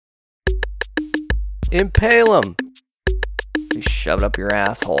Impale him. You shove it up your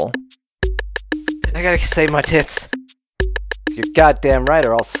asshole. I gotta save my tits. You're goddamn right,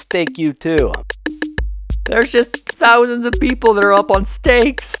 or I'll stake you too. There's just thousands of people that are up on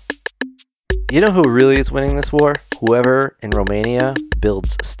stakes. You know who really is winning this war? Whoever in Romania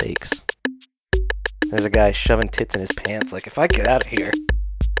builds stakes. There's a guy shoving tits in his pants like, if I get out of here.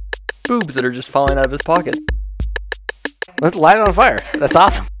 Boobs that are just falling out of his pocket. Let's light it on fire. That's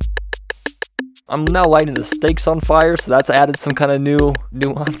awesome. I'm now lighting the stakes on fire, so that's added some kind of new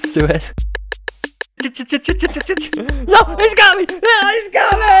nuance to it. No, he's got me! Yeah, he's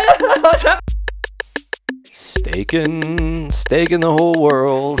got me! Staking the whole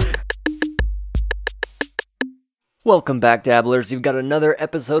world. Welcome back, dabblers. You've got another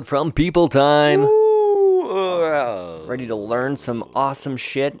episode from People Time. Ready to learn some awesome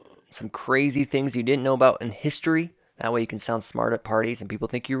shit, some crazy things you didn't know about in history. That way you can sound smart at parties and people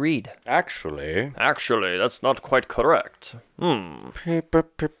think you read. Actually, that's not quite correct. People,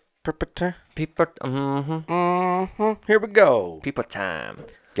 Here we go. People Time.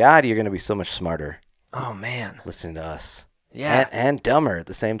 God, you're gonna be so much smarter Oh, man. listening to us. Yeah. And dumber at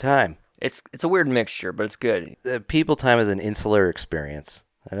the same time. It's a weird mixture, but it's good. The People Time is an insular experience.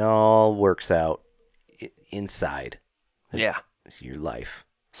 It all works out inside Yeah. your life.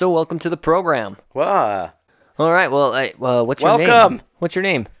 So welcome to the program. Wow. All right, well, what's your name? Welcome. What's your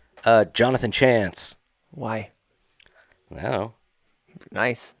name? Jonathan Chance. Why? I don't know.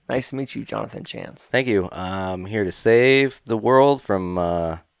 Nice to meet you, Jonathan Chance. Thank you. I'm here to save the world from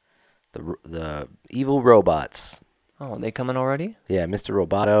the evil robots. Oh, are they coming already? Yeah, Mr.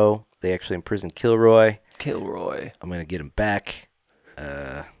 Roboto. They actually imprisoned Kilroy. Kilroy. I'm gonna get him back.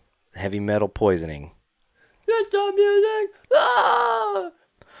 Heavy metal poisoning. Get the music! Ah!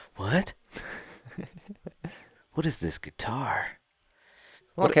 What? What is this guitar?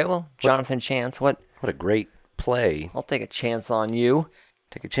 Okay, well, Jonathan Chance, what? What a great play. I'll take a chance on you.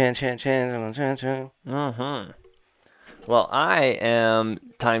 Take a chance. Mm-hmm. Well, I am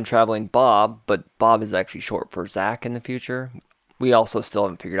time-traveling Bob, but Bob is actually short for Zach in the future. We also still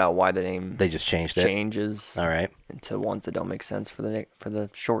haven't figured out why the name They just changed it. changes All right. into ones that don't make sense for the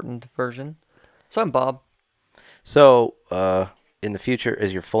shortened version. So I'm Bob. So, in the future,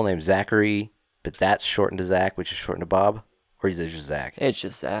 is your full name Zachary, but that's shortened to Zach, which is shortened to Bob? Or is it just Zach? It's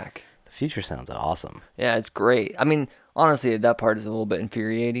just Zach. The future sounds awesome. Yeah, it's great. I mean, honestly, that part is a little bit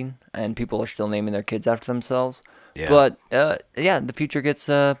infuriating, and people are still naming their kids after themselves. Yeah. But, yeah, the future gets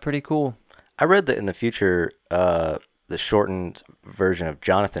pretty cool. I read that in the future, the shortened version of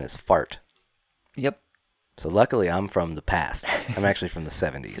Jonathan is Fart. Yep. So luckily, I'm from the past. I'm actually from the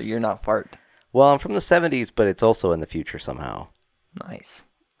 70s. So you're not Fart. Well, I'm from the 70s, but it's also in the future somehow. Nice.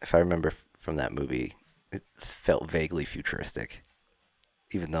 If I remember from that movie, it felt vaguely futuristic,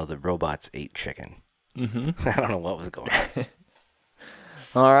 even though the robots ate chicken. Mm-hmm. I don't know what was going on.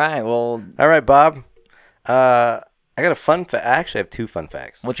 All right, well, All right, Bob. I got a fun fact. I actually have two fun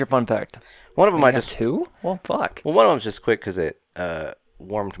facts. what's your fun fact? One of them You I got just... two? Well, fuck. Well, one of them's just quick because it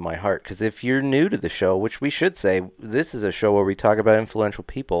warmed my heart. Because if you're new to the show, which we should say, this is a show where we talk about influential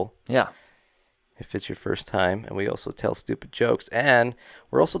people. Yeah. If it's your first time, and we also tell stupid jokes, and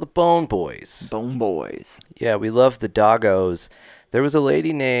we're also the Bone Boys. Bone Boys. Yeah, we love the doggos. There was a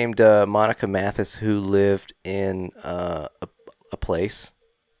lady named Monica Mathis who lived in a place,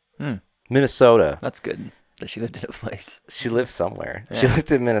 Minnesota. That's good that she lived in a place. She lived somewhere. Yeah. She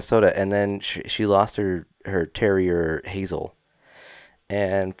lived in Minnesota, and then she lost her terrier Hazel.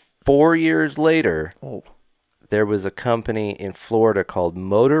 And 4 years later, Oh. there was a company in Florida called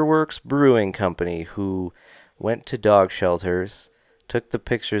Motorworks Brewing Company who went to dog shelters, took the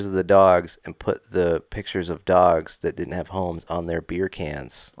pictures of the dogs, and put the pictures of dogs that didn't have homes on their beer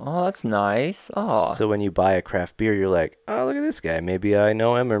cans. Oh, that's nice. Oh. So when you buy a craft beer, you're like, oh, look at this guy. Maybe I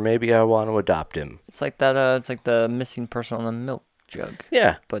know him, or maybe I want to adopt him. It's like that, it's like the missing person on the milk jug.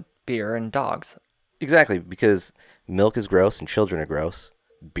 Yeah, But beer and dogs. exactly, because milk is gross and children are gross.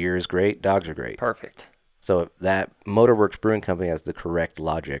 Beer is great, dogs are great. Perfect. So that Motorworks Brewing Company has the correct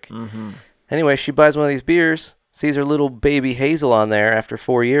logic. Mm-hmm. Anyway, she buys one of these beers, sees her little baby Hazel on there after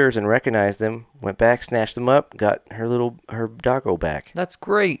 4 years and recognized him, went back, snatched him up, got her doggo back. That's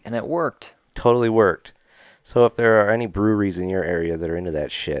great, and it worked. Totally worked. So if there are any breweries in your area that are into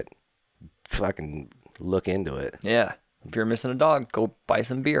that shit, fucking look into it. Yeah. If you're missing a dog, go buy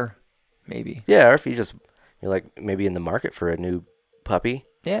some beer. Maybe. Yeah, or if you're like maybe in the market for a new puppy,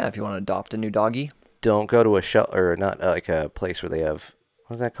 Yeah, if you want to adopt a new doggy. don't go to a shelter, or not like a place where they have,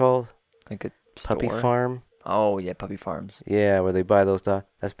 what's that called? Like a Puppy store. farm? Oh, yeah, puppy farms. Yeah, where they buy those dogs.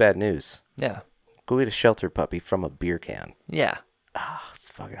 That's bad news. Yeah. Go get a shelter puppy from a beer can. Yeah. Ah,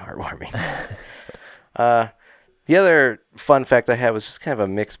 it's fucking heartwarming. The other fun fact I had was just kind of a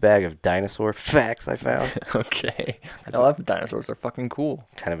mixed bag of dinosaur facts I found. Okay. I love dinosaurs. They're fucking cool.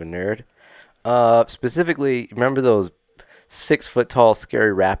 Kind of a nerd. Specifically, remember those 6 foot tall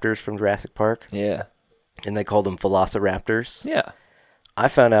scary raptors from Jurassic Park? Yeah. And they called them velociraptors. Yeah. I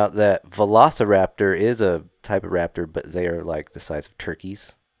found out that velociraptor is a type of raptor, but they are like the size of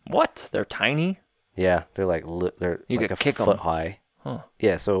turkeys. What? They're tiny? Yeah, they're like they're You like could a kick 'em. foot high. Huh.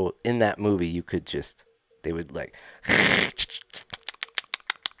 Yeah, so in that movie, they would like,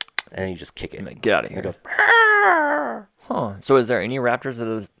 and you just kick it. Get out of And it here. goes. Huh. So is there any raptors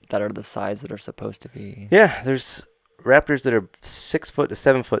that are the size that are supposed to be? Yeah, there's raptors that are 6 foot to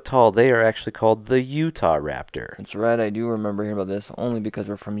 7 foot tall. They are actually called the Utah raptor. That's right. I do remember hearing about this only because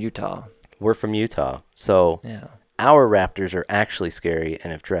we're from Utah. We're from Utah, so Yeah. our raptors are actually scary.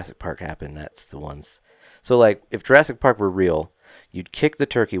 And if Jurassic Park happened, that's the ones. So like, if Jurassic Park were real, you'd kick the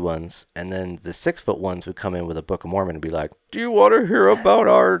turkey ones, and then the 6 foot ones would come in with a Book of Mormon and be like, "Do you want to hear about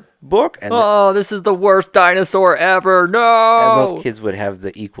our book?" And Oh, this is the worst dinosaur ever. and No. those kids would have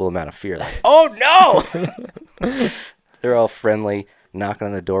the equal amount of fear. Like, oh no! They're all friendly, knocking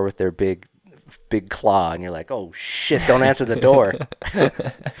on the door with their big claw, and you're like, "Oh shit! Don't answer the door."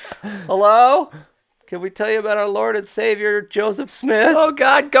 Hello? Can we tell you about our Lord and Savior Joseph Smith? Oh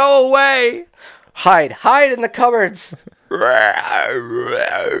God, go away. Hide in the cupboards.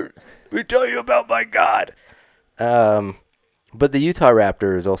 We tell you about my God. But the Utah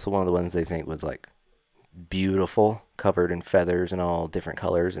raptor is also one of the ones they think was like beautiful, covered in feathers and all different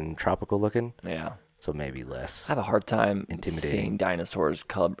colors and tropical looking. Yeah. So maybe less. I have a hard time Intimidating. seeing dinosaurs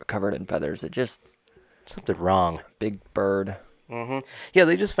covered in feathers. It just Something wrong. big bird. Yeah,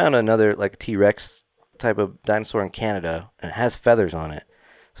 they just found another like T-Rex type of dinosaur in Canada, and it has feathers on it.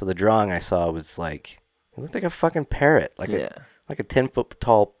 So the drawing I saw was like, it looked like a fucking parrot, like Yeah. a 10 foot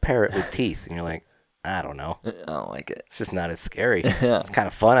tall parrot with teeth, and you're like, I don't know. I don't like it. It's just not as scary. Yeah. It's kind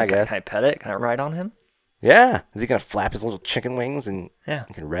of fun, I guess. Can I pet it? Can I ride on him? Yeah. Is he gonna flap his little chicken wings and Yeah.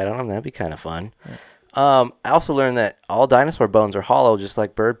 you can ride on him? That'd be kind of fun. I also learned that all dinosaur bones are hollow, just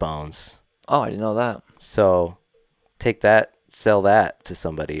like bird bones. Oh, I didn't know that. So take that, sell that to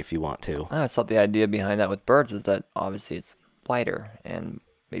somebody if you want to. I thought the idea behind that with birds is that obviously it's lighter and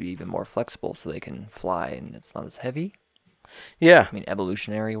maybe even more flexible so they can fly and it's not as heavy. Yeah, I mean,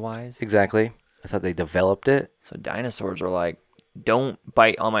 evolutionary wise. exactly. I thought they developed it. So dinosaurs are like, don't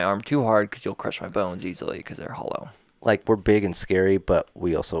bite on my arm too hard because you'll crush my bones easily because they're hollow. Like, we're big and scary, but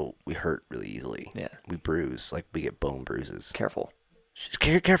we hurt really easily. Yeah. We bruise. Like, we get bone bruises. Careful. Just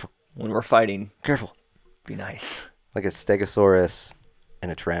careful. When we're fighting, Careful. be nice. Like a Stegosaurus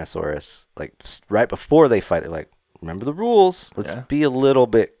and a Tyrannosaurus, like right before they fight, they're like, remember the rules. Let's Yeah. be a little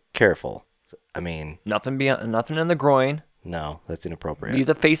bit careful. I mean, Nothing in the groin. no, that's inappropriate. Leave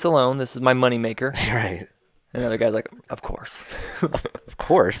the face alone. This is my moneymaker. Right. And the other guy's like, of course. Of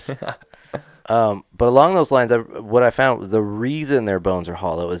course. But along those lines, what I found, the reason their bones are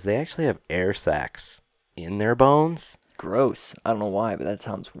hollow is they actually have air sacs in their bones. Gross. I don't know why, but that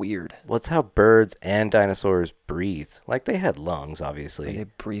sounds weird. Well, it's how birds and dinosaurs breathe. Like, they had lungs, obviously. They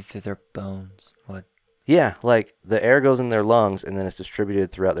breathe through their bones. What? Yeah, like the air goes in their lungs and then it's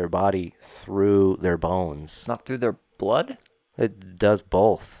distributed throughout their body through their bones. Not through their blood? It does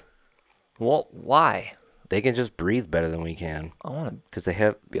both. Well, why? They can just breathe better than we can I want to. because they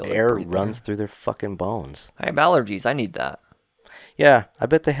have Be able to air breathe runs better. through their fucking bones. I have allergies. I need that. Yeah, I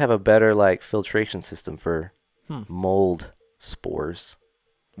bet they have a better like filtration system for mold spores.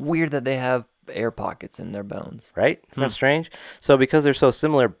 Weird that they have air pockets in their bones. Right? Isn't that strange? So because they're so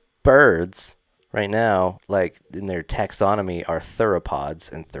similar, birds right now, like in their taxonomy, are theropods,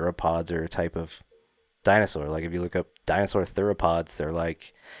 and theropods are a type of dinosaur. Like if you look up dinosaur theropods, they're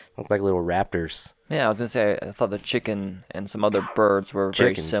like look like little raptors. Yeah, I was going to say, I thought the chicken and some other birds were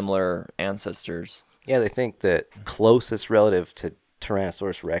very Chickens. similar ancestors. Yeah, they think that closest relative to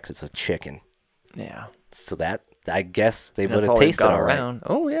Tyrannosaurus Rex is a chicken. Yeah. So that I guess they And would that's have all we've tasted got all right. around.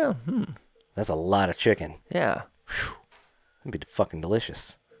 Oh, yeah. That's a lot of chicken. Yeah. It'd be fucking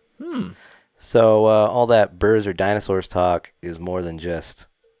delicious. So all that birds or dinosaurs talk is more than just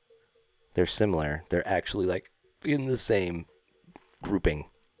they're similar. They're actually like in the same grouping.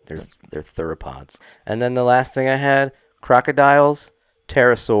 They're theropods. And then the last thing I had, crocodiles,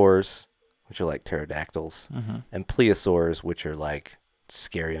 pterosaurs, which are like pterodactyls, and plesiosaurs, which are like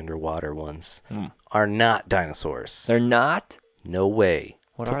scary underwater ones, are not dinosaurs. They're not? No way.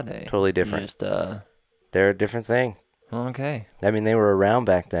 What are they? Totally different. Just, They're a different thing. okay. I mean, they were around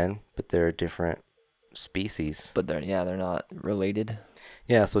back then, but they're a different species. But they're not related.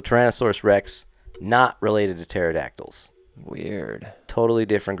 Yeah, so Tyrannosaurus Rex, not related to pterodactyls. Weird. Totally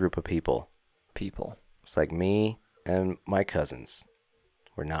different group of people. people. It's like me and my cousins.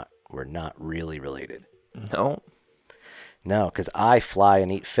 We're not really related. No. No, because I fly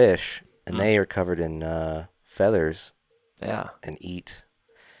and eat fish, and they are covered in feathers Yeah. and eat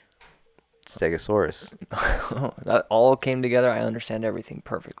Stegosaurus. That all came together. I understand everything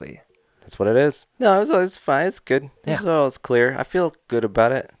perfectly. That's what it is. No, it's fine. It's good. Yeah. It's clear. I feel good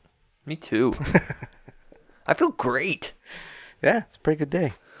about it. Me too. I feel great. Yeah, it's a pretty good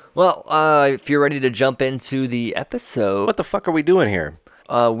day. Well, if you're ready to jump into the episode, What the fuck are we doing here?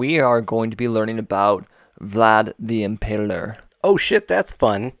 we are going to be learning about Vlad the Impaler. Oh shit, that's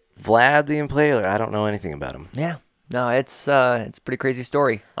fun. Vlad the Impaler. I don't know anything about him. Yeah. No, it's a pretty crazy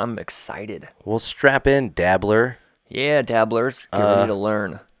story. I'm excited. Well, strap in, dabbler. Yeah, dabblers, get ready to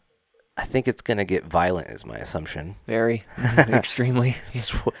learn. I think it's gonna get violent, is my assumption. Very, extremely.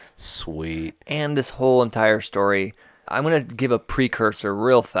 Sweet. And this whole entire story, I'm going to give a precursor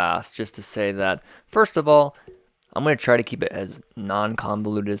real fast just to say that, first of all, I'm going to try to keep it as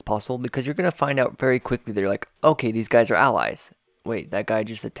non-convoluted as possible because you're going to find out very quickly that you're like, okay, these guys are allies. Wait, that guy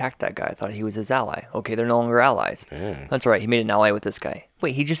just attacked that guy. I thought he was his ally. Okay, they're no longer allies. That's right, he made an ally with this guy.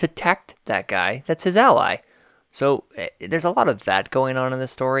 Wait, he just attacked that guy. That's his ally. So there's a lot of that going on in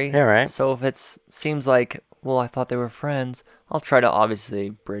this story. Yeah, right. So if it seems like, well, I thought they were friends, I'll try to obviously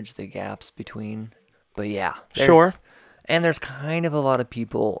bridge the gaps between. But yeah. Sure. And there's kind of a lot of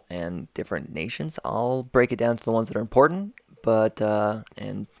people and different nations. I'll break it down to the ones that are important, but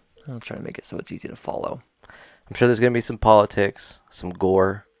and I'll try to make it so it's easy to follow. I'm sure there's gonna be some politics, some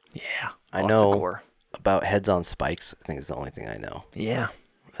gore. Yeah. I Lots know of gore. about heads on spikes. I think is the only thing I know. Yeah.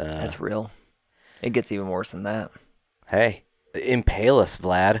 That's real. It gets even worse than that. Hey, impale us,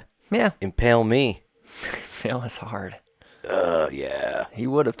 Vlad. Yeah. Impale me. Fail is hard. Yeah. He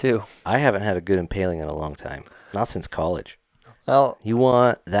would have too. I haven't had a good impaling in a long time. Not since college. Well, You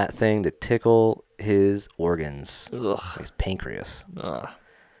want that thing to tickle his organs, ugh. his pancreas. Ugh.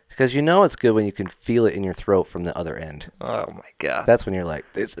 Because you know it's good when you can feel it in your throat from the other end. Oh my god. That's when you're like,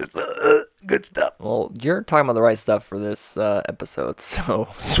 this is the good stuff. Well, you're talking about the right stuff for this episode, so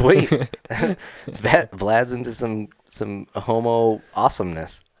Sweet. Vlad's into some homo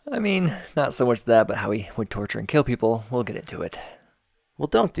awesomeness. I mean, not so much that, but how he would torture and kill people. We'll get into it. Well,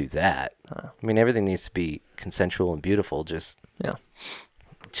 don't do that. I mean, everything needs to be consensual and beautiful. Just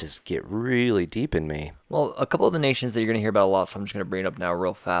get really deep in me. Well, a couple of the nations that you're going to hear about a lot, so I'm just going to bring it up now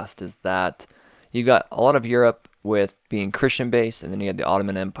real fast, is that you got a lot of Europe with being Christian-based, and then you had the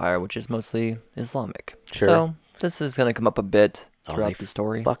Ottoman Empire, which is mostly Islamic. Sure. So this is going to come up a bit throughout They the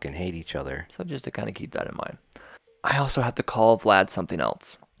story. fucking hate each other. So just to kind of keep that in mind. I also have to call Vlad something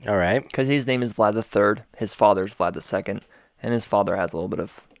else. All right. Because his name is Vlad III, his father's Vlad II, and his father has a little bit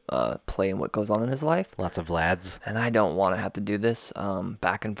of play in what goes on in his life. Lots of Vlads. And I don't want to have to do this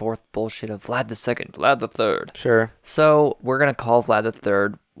back and forth bullshit of Vlad II, Vlad III. Sure. So we're going to call Vlad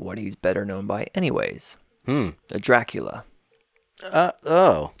III what he's better known by anyways. The Dracula.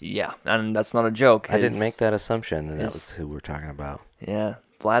 Oh. Yeah, and that's not a joke. I didn't make that assumption that that was who we're talking about. Yeah,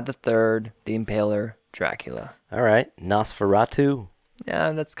 Vlad III, the Impaler, Dracula. All right. Nosferatu.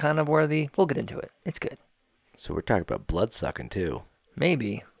 Yeah, that's kind of where we'll get into it. It's good. So we're talking about blood sucking too.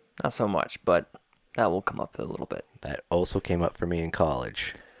 Maybe. Not so much, but that will come up a little bit. That also came up for me in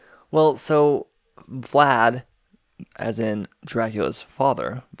college. Well, so Vlad, as in Dracula's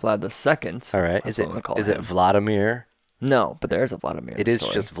father, Vlad II. All right. That's Is what I'm gonna call it him. Vladimir? No, but there is a Vladimir. It is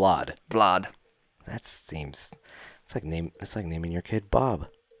just Vlad. Vlad. That seems. It's like naming your kid Bob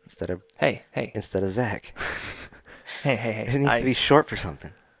instead of Hey. Zach. Hey. It needs to be short for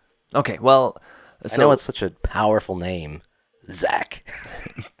something. Okay, well, I know it's such a powerful name, Zach.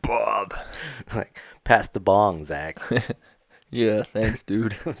 Bob. Like, pass the bong, Zach. Yeah, thanks,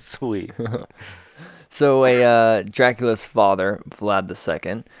 dude. Sweet. So Dracula's father, Vlad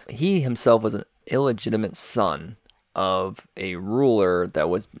II, he himself was an illegitimate son of a ruler that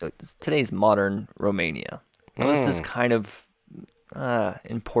was today's modern Romania. Now, this is kind of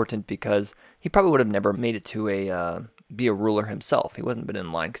important because he probably would have never made it to be a ruler himself. He wasn't been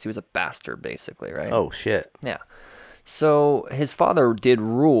in line because he was a bastard, basically, right? Oh, shit. Yeah. So his father did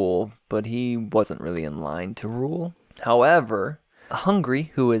rule, but he wasn't really in line to rule. However,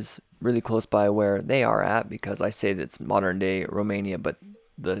 Hungary, who is really close by where they are at, because I say that it's modern day Romania, but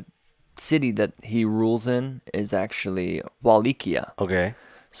the city that he rules in is actually Wallachia. Okay.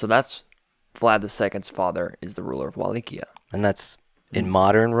 So that's Vlad II's father is the ruler of Wallachia. And that's in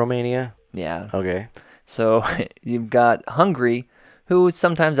modern Romania? Yeah. Okay. So you've got Hungary, who is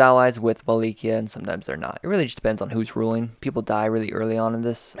sometimes allies with Wallachia and sometimes they're not. It really just depends on who's ruling. People die really early on in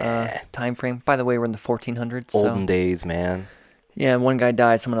this time frame. By the way, we're in the 1400s. Olden days, man. Yeah, one guy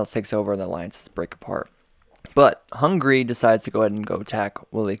dies, someone else takes over, and the alliances break apart. But Hungary decides to go ahead and go attack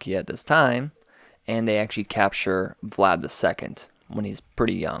Wallachia at this time, and they actually capture Vlad II when he's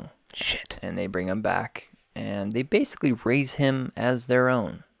pretty young. Shit. And they bring him back, and they basically raise him as their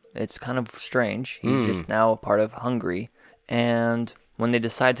own. It's kind of strange. He's just now a part of Hungary, and when they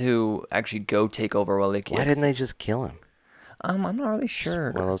decide to actually go take over Wallachia, Why didn't they just kill him? I'm not really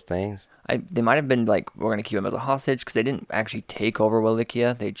sure. One of those things. They might have been like, we're gonna keep him as a hostage, because they didn't actually take over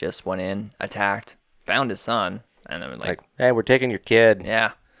Wallachia. They just went in, attacked, found his son, and then were like, Hey, we're taking your kid.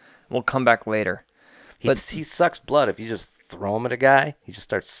 yeah, we'll come back later. He sucks blood. If you just throw him at a guy, he just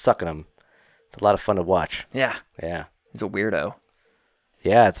starts sucking him. It's a lot of fun to watch. Yeah, Yeah. he's a weirdo.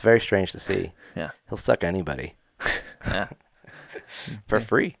 Yeah, it's very strange to see. Yeah. He'll suck anybody. Yeah. For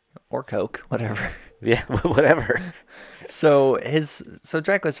free. Or coke, whatever. Yeah, whatever. So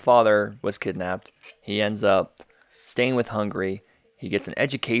Dracula's father was kidnapped. He ends up staying with Hungary. He gets an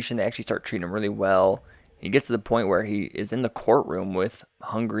education. They actually start treating him really well. He gets to the point where he is in the courtroom with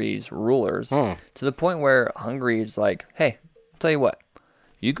Hungary's rulers, to the point where Hungary is like, hey, I'll tell you what,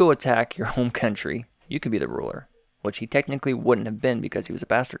 you go attack your home country, you could be the ruler, which he technically wouldn't have been because he was a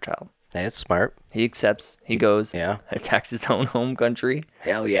bastard child. Hey, it's smart. He accepts, he goes, Yeah. attacks his own home country,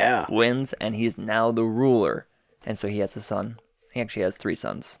 Hell yeah. wins, and he is now the ruler. And so he has a son. He actually has 3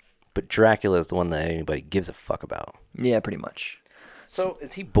 sons. But Dracula is the one that anybody gives a fuck about. Yeah, pretty much. So,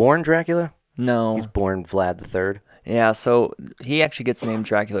 is he born Dracula? No. He's born Vlad III. Yeah, so he actually gets the name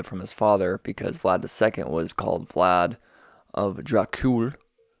Dracula from his father because Vlad II was called Vlad of Dracul,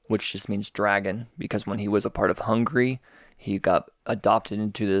 which just means dragon, because when he was a part of Hungary, he got adopted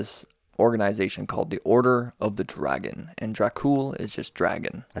into this organization called the Order of the Dragon, and Dracul is just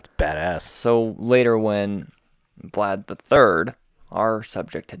dragon. That's badass. So later when Vlad III, our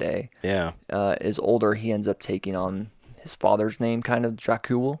subject today, Yeah. is older, he ends up taking on his father's name, kind of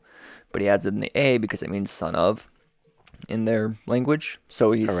Dracul, but he adds in the A because it means son of in their language.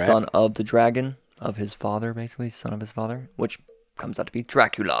 So he's Correct. son of the dragon, of his father, basically, son of his father, which comes out to be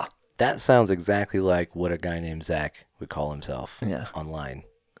Dracula. That sounds exactly like what a guy named Zach would call himself online.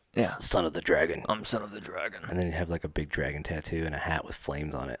 Yeah. Son of the dragon. I'm son of the dragon. And then he'd have like a big dragon tattoo and a hat with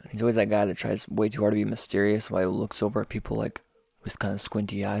flames on it. He's always that guy that tries way too hard to be mysterious while he looks over at people like with kind of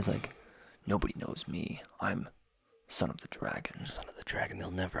squinty eyes like, nobody knows me. I'm son of the dragon. Son of the dragon, they'll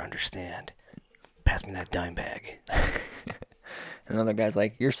never understand. Pass me that dime bag. Another guy's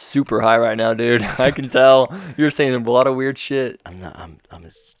like, you're super high right now, dude. I can tell. You're saying a lot of weird shit. I'm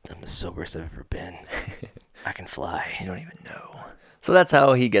the soberest I've ever been. I can fly. You don't even know. So that's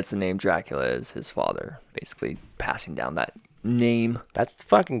how he gets the name Dracula, is his father basically passing down that name. That's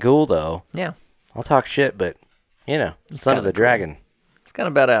fucking cool though. Yeah. I'll talk shit, but son of the kinda dragon. It's kind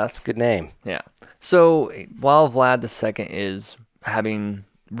of badass. Good name. Yeah. So while Vlad II is having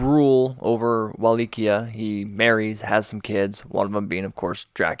rule over Wallachia, he marries, has some kids, one of them being, of course,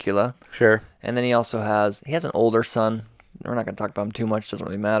 Dracula. Sure. And then he has an older son. We're not going to talk about him too much. Doesn't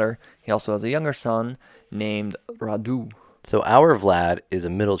really matter. He also has a younger son named Radu. So our Vlad is a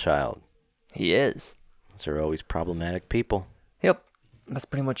middle child. He is. Those are always problematic people. Yep. That's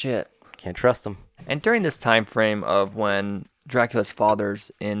pretty much it. Can't trust them. And during this time frame of when Dracula's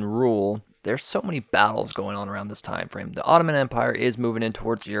father's in rule, there's so many battles going on around this time frame. The Ottoman Empire is moving in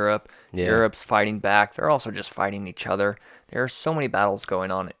towards Europe. Yeah. Europe's fighting back. They're also just fighting each other. There are so many battles going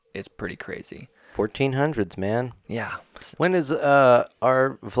on. It's pretty crazy. 1400s, man. Yeah. When is our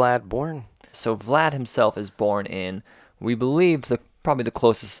Vlad born? So Vlad himself is born in, we believe probably the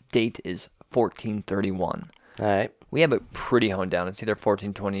closest date is 1431. All right. We have it pretty honed down. It's either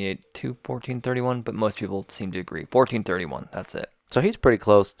 1428 to 1431, but most people seem to agree. 1431, that's it. So he's pretty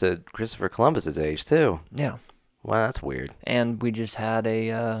close to Christopher Columbus's age too. Yeah. Wow, that's weird. And we just had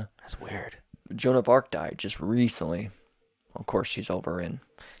That's weird. Joan of Arc died just recently. Of course, she's over in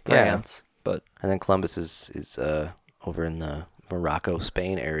France, but And then Columbus is over in the Morocco,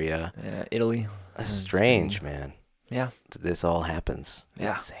 Spain area. Italy. That's strange, man. Yeah. That this all happens at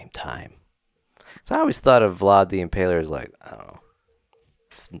Yeah. the same time. So I always thought of Vlad the Impaler as like, I don't know,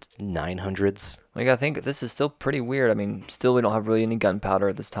 900s. Like, I think this is still pretty weird. I mean, still we don't have really any gunpowder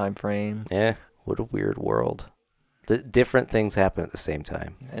at this time frame. Yeah, what a weird world. Different things happen at the same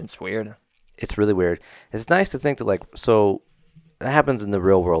time. And it's weird. It's really weird. It's nice to think that, like, so that happens in the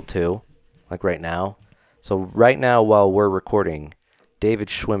real world too, like right now. So right now, while we're recording, David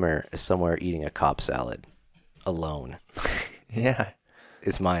Schwimmer is somewhere eating a Cobb salad alone. Yeah.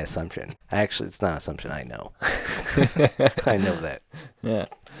 Is my assumption. Actually, it's not an assumption. I know. I know that. Yeah.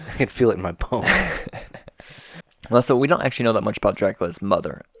 I can feel it in my bones. Well, so we don't actually know that much about Dracula's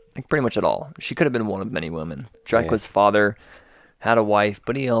mother. Like, pretty much at all. She could have been one of many women. Dracula's father had a wife,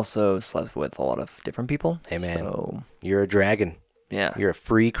 but he also slept with a lot of different people. Hey, man. So, You're a dragon. yeah. You're a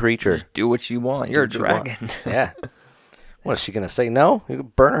free creature. Just do what you want. You're a Do what you want. dragon. Yeah. What, is she going to say no? You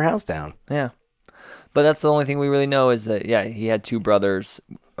could burn her house down. Yeah. But that's the only thing we really know is that, yeah, he had 2 brothers.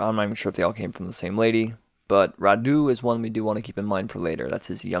 I'm not even sure if they all came from the same lady. But Radu is one we do want to keep in mind for later. That's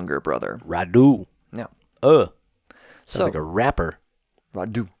his younger brother. Radu. Yeah. Sounds So, like a rapper.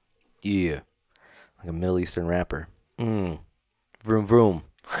 Radu. Yeah. Like a Middle Eastern rapper. Vroom vroom.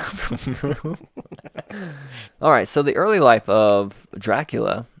 All right, so the early life of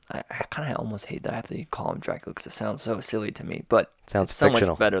Dracula, I kind of almost hate that I have to call him Dracula because it sounds so silly to me, but Sounds it's so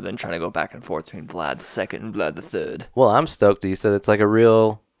fictional. much better than trying to go back and forth between Vlad II and Vlad III. Well, I'm stoked that you said it's like a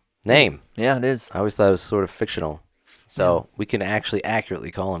real name. Yeah, it is. I always thought it was sort of fictional. So we can actually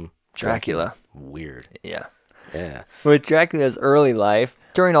accurately call him Dracula. Weird. Yeah. Yeah. With Dracula's early life,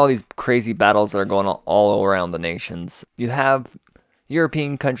 during all these crazy battles that are going on all around the nations, you have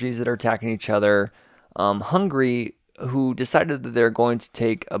European countries that are attacking each other. Hungary, who decided that they're going to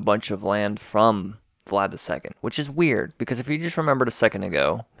take a bunch of land from Vlad II, which is weird because if you just remembered a second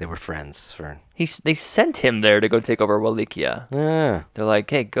ago, They were friends for... they sent him there to go take over Wallachia. Yeah. They're like,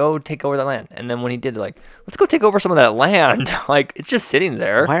 hey, go take over that land. And then when he did, they're like, let's go take over some of that land. Like, it's just sitting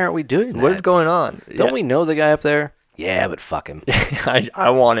there. Why aren't we doing that? What is going on? Don't we know the guy up there? Yeah, but fuck him. I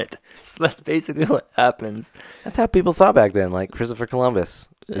want it. So that's basically what happens. That's how people thought back then, like Christopher Columbus.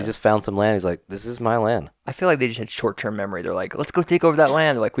 He just found some land. He's like, this is my land. I feel like they just had short-term memory. They're like, let's go take over that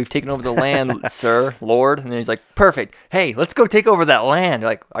land. They're like, we've taken over the land, sir, Lord. And then he's like, perfect. Hey, let's go take over that land. They're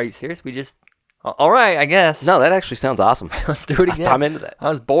like, are you serious? We just... All right, I guess. No, that actually sounds awesome. Let's do it again. I'm into that. I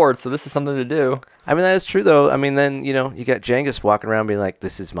was bored, so this is something to do. I mean, that is true, though. I mean, then, you know, you got Genghis walking around being like,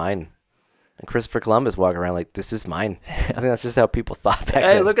 this is mine. And Christopher Columbus walking around like, this is mine. I think that's just how people thought back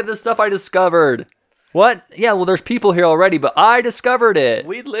Hey, then. look at the stuff I discovered. What? Yeah, well, there's people here already, but I discovered it.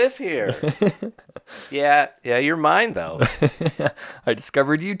 We live here. yeah, you're mine, though. I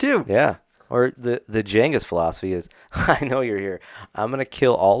discovered you, too. Yeah. Or the Genghis philosophy is, I know you're here. I'm going to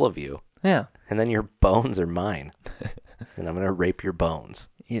kill all of you. Yeah. And then your bones are mine. And I'm going to rape your bones.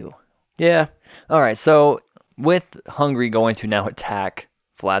 Ew. Yeah. All right, so with Hungary going to now attack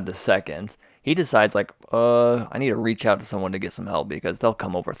Vlad II, he decides, like, I need to reach out to someone to get some help because they'll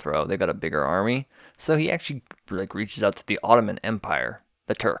come overthrow. They got a bigger army. So he actually, like, reaches out to the Ottoman Empire,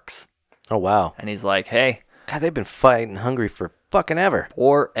 the Turks. Oh, wow. And he's like, hey, God, they've been fighting Hungary for fucking ever.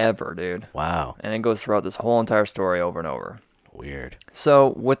 forever, dude. Wow. And it goes throughout this whole entire story over and over. Weird. So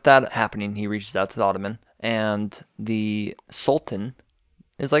with that happening, he reaches out to the Ottoman, and the Sultan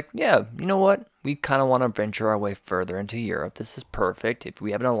is like, yeah, you know what? We kind of want to venture our way further into Europe. This is perfect. If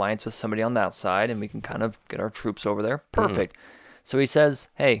we have an alliance with somebody on that side and we can kind of get our troops over there, perfect. So he says,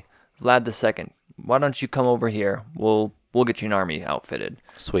 hey, Vlad II, why don't you come over here? We'll get you an army outfitted.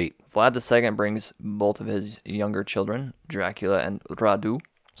 Sweet. Vlad II brings both of his younger children, Dracula and Radu,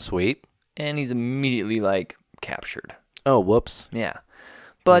 Sweet. and he's immediately, like, captured. Oh, whoops. Yeah.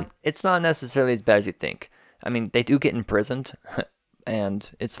 But it's not necessarily as bad as you think. I mean, they do get imprisoned, and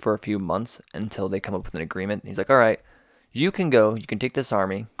it's for a few months until they come up with an agreement. He's like, all right, you can go, you can take this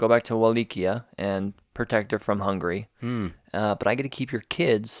army, go back to Wallachia and protect her from Hungary. But I get to keep your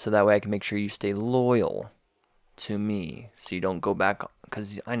kids so that way I can make sure you stay loyal to me so you don't go back,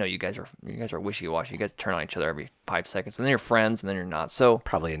 because I know you guys are wishy-washy. You guys turn on each other every 5 seconds, and then you're friends, and then you're not. So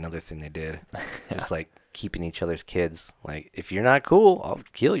Probably another thing they did. Just like keeping each other's kids. Like, if you're not cool, I'll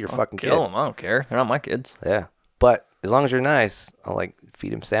kill your fucking kill kid. them. I don't care. They're not my kids. Yeah. But as long as you're nice, I'll like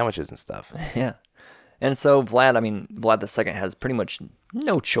feed him sandwiches and stuff. Yeah. And so Vlad II has pretty much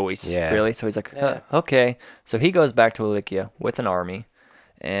no choice, really. So he's like, okay. So he goes back to Wallachia with an army,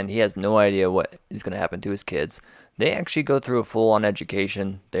 and he has no idea what is going to happen to his kids. They actually go through a full-on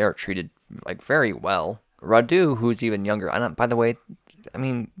education. They are treated, like, very well. Radu, who's even younger, by the way, I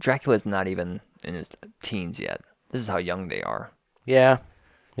mean, Dracula's not even in his teens yet. This is how young they are. Yeah.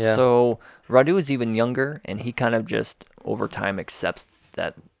 Yeah. So Radu is even younger, and he kind of just, over time, accepts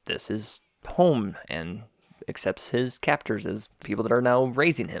that this is home and accepts his captors as people that are now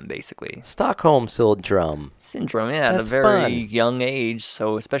raising him, basically. Stockholm Syndrome. Syndrome, yeah, at a That's very fun. young age,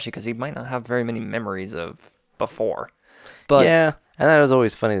 so especially because he might not have very many memories of before. But Yeah. And that was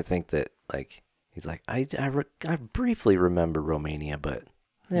always funny to think that, like, he's like, I briefly remember Romania, but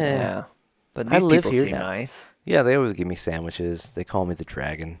yeah. But I these live people here seem now. nice. Yeah, they always give me sandwiches. They call me the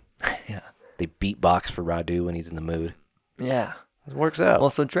dragon. Yeah. They beatbox for Radu when he's in the mood. Yeah. It works out. Well,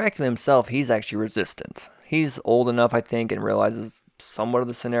 so Dracula himself, he's actually resistant. He's old enough, I think, and realizes somewhat of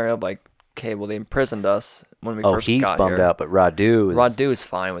the scenario, like, okay, well, they imprisoned us when we first he's got bummed here. out, but Radu is... Radu is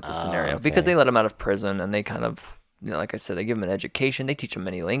fine with the scenario because okay. they let him out of prison and they kind of like I said, they give them an education. They teach them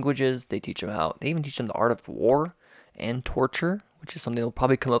many languages. They even teach them the art of war and torture, which is something that'll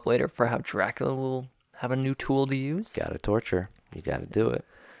probably come up later for how Dracula will have a new tool to use. Gotta torture. You gotta do it.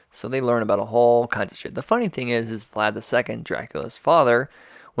 So they learn about a whole kinds of shit. The funny thing is Vlad II, Dracula's father,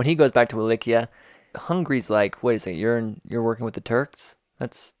 when he goes back to Wallachia, Hungary's like, wait a second, you're working with the Turks?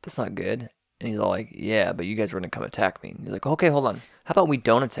 That's not good. And he's all like, yeah, but you guys were gonna come attack me. And he's like, okay, hold on. How about we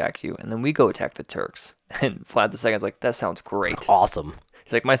don't attack you, and then we go attack the Turks? And Vlad II's like, that sounds great. Awesome.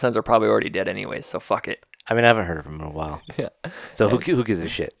 He's like, my sons are probably already dead anyways, so fuck it. I mean, I haven't heard of him in a while. Yeah. So who gives a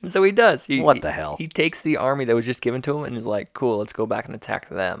shit? And so he does. What the hell? He takes the army that was just given to him and is like, cool, let's go back and attack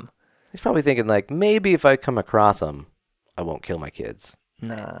them. He's probably thinking like, maybe if I come across them, I won't kill my kids.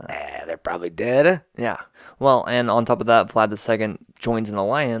 Nah. They're probably dead. Yeah. Well, and on top of that, Vlad II joins an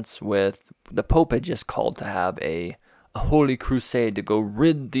alliance with the Pope had just called to have a holy crusade to go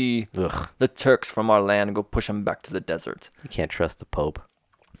rid the Turks from our land and go push them back to the desert. You can't trust the Pope.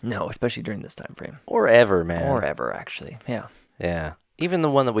 No, especially during this time frame. Or ever, man. Or ever, actually. Yeah. Yeah. Even the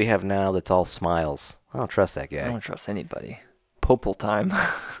one that we have now that's all smiles. I don't trust that guy. I don't trust anybody. Popal time.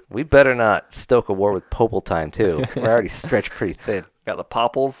 We better not stoke a war with Popal time, too. We're already stretched pretty thin. Got the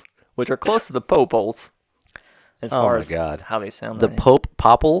Popples, which are close to the Popals. As far as how they sound. The Pope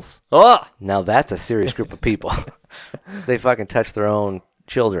Popples? Oh! Now that's a serious group of people. They fucking touch their own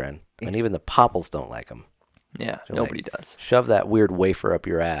children. And even the Popples don't like them. Yeah, nobody does. Shove that weird wafer up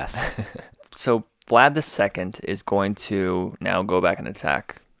your ass. So Vlad II is going to now go back and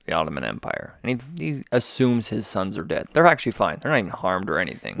attack the Ottoman Empire. And he assumes his sons are dead. They're actually fine. They're not even harmed or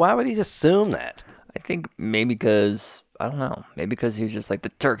anything. Why would he assume that? I think maybe because, I don't know, maybe because he was just like, the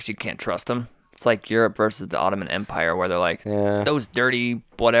Turks, you can't trust them. It's like Europe versus the Ottoman Empire where they're like, those dirty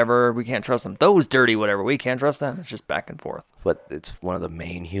whatever, we can't trust them. Those dirty whatever, we can't trust them. It's just back and forth. But it's one of the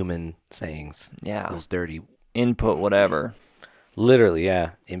main human sayings. Yeah. Those dirty... Input whatever. Literally, yeah.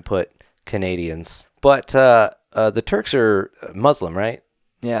 Input Canadians. But the Turks are Muslim, right?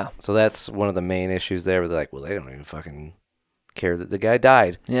 Yeah. So that's one of the main issues there. Where they're like, well, they don't even fucking care that the guy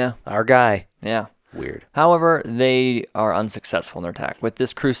died. Yeah. Our guy. Yeah. Weird. However, they are unsuccessful in their attack. With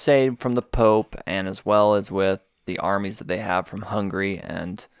this crusade from the Pope and as well as with the armies that they have from Hungary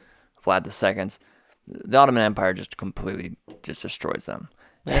and Vlad II's, the Ottoman Empire just completely just destroys them.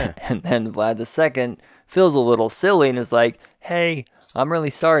 Yeah. And then Vlad II feels a little silly and is like, hey, I'm really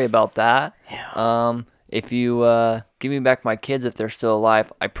sorry about that. Yeah. If you give me back my kids if they're still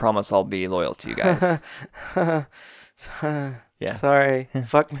alive, I promise I'll be loyal to you guys. Yeah. Sorry.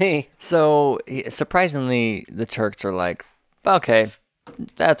 Fuck me. So, surprisingly, the Turks are like, okay,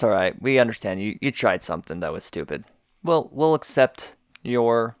 that's all right. We understand. You tried something that was stupid. We'll accept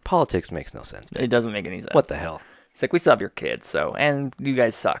your... Politics makes no sense. It doesn't make any sense. What the hell? It's like, we still have your kids, so... And you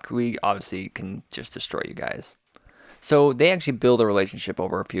guys suck. We obviously can just destroy you guys. So, they actually build a relationship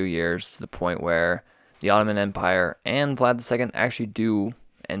over a few years to the point where the Ottoman Empire and Vlad II actually do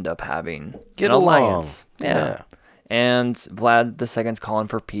end up having an alliance. Yeah. And Vlad II's calling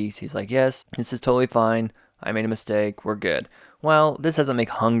for peace. He's like, yes, this is totally fine. I made a mistake. We're good. Well, this doesn't make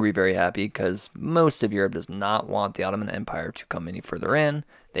Hungary very happy because most of Europe does not want the Ottoman Empire to come any further in.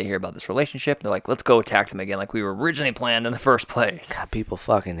 They hear about this relationship. They're like, let's go attack them again like we were originally planned in the first place. God, people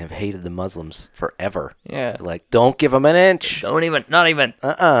fucking have hated the Muslims forever. Yeah. They're like, don't give them an inch. Not even.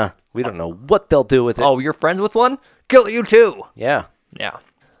 We don't know what they'll do with it. Oh, you're friends with one? Kill you too. Yeah. Yeah.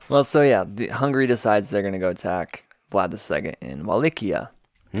 Well, so yeah, Hungary decides they're going to go attack Vlad II in Wallachia.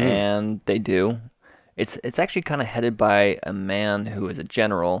 And they do. It's actually kind of headed by a man who is a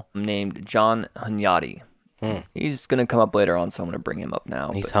general named John Hunyadi. He's going to come up later on, so I'm going to bring him up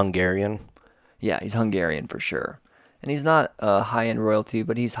now. He's Hungarian? Yeah, he's Hungarian for sure. And he's not high-end royalty,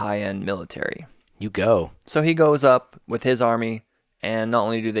 but he's high-end military. You go. So he goes up with his army, and not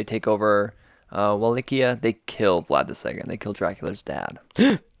only do they take over Wallachia, they kill Vlad II. They kill Dracula's dad.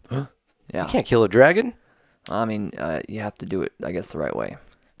 Yeah. You can't kill a dragon? I mean, you have to do it, I guess, the right way.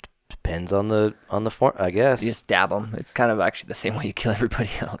 Depends on the form, I guess. You just stab them. It's kind of actually the same way you kill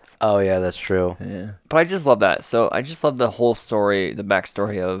everybody else. Oh, yeah, that's true. Yeah. But I just love that. So I just love the whole story, the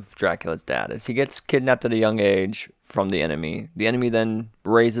backstory of Dracula's dad. Is he gets kidnapped at a young age from the enemy. The enemy then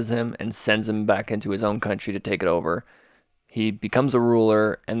raises him and sends him back into his own country to take it over. He becomes a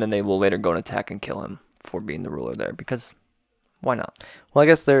ruler, and then they will later go and attack and kill him for being the ruler there. Because why not? Well, I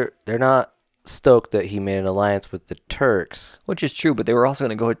guess they're not stoked that he made an alliance with the Turks. Which is true, but they were also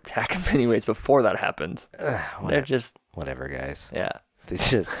going to go attack him anyways before that happened. They're just... Whatever, guys. Yeah. They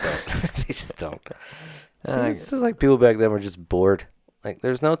just don't. They just don't. It's just like people back then were just bored. Like,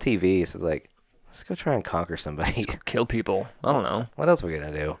 there's no TV, so like, let's go try and conquer somebody. Kill people. I don't know. What else are we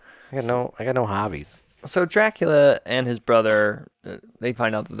gonna do? I got no hobbies. So Dracula and his brother, they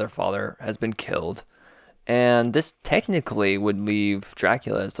find out that their father has been killed. And this technically would leave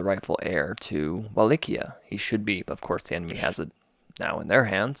Dracula as the rightful heir to Wallachia. He should be, but of course the enemy has it now in their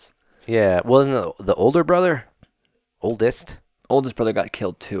hands. Yeah. Well, the older brother, oldest. Oldest brother got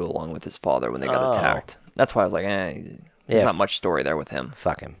killed too, along with his father when they got attacked. That's why I was like, there's not much story there with him.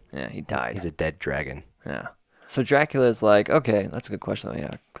 Fuck him. Yeah, he died. He's a dead dragon. Yeah. So Dracula's like, okay, that's a good question. Oh,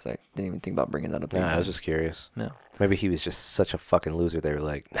 yeah, because I didn't even think about bringing that up. Yeah, I was just curious. No. Maybe he was just such a fucking loser. They were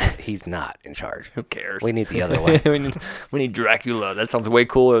like, he's not in charge. Who cares? We need the other one. we need Dracula. That sounds way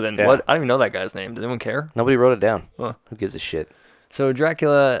cooler than what? I don't even know that guy's name. Does anyone care? Nobody wrote it down. Huh. Who gives a shit? So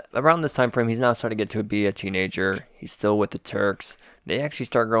Dracula, around this time frame, he's now starting to get to be a teenager. He's still with the Turks. They actually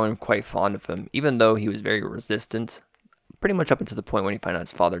start growing quite fond of him, even though he was very resistant. Pretty much up until the point when he found out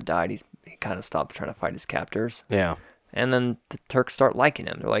his father died, he kind of stopped trying to fight his captors. Yeah. And then the Turks start liking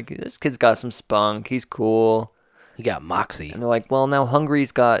him. They're like, this kid's got some spunk. He's cool. He got moxie. And they're like, well, now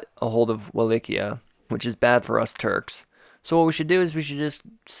Hungary's got a hold of Wallachia, which is bad for us Turks. So what we should do is we should just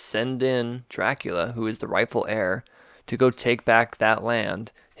send in Dracula, who is the rightful heir, to go take back that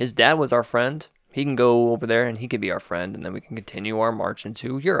land. His dad was our friend. He can go over there and he can be our friend, and then we can continue our march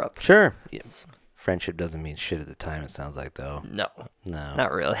into Europe. Sure. Yeah. Friendship doesn't mean shit at the time, it sounds like, though. No. No.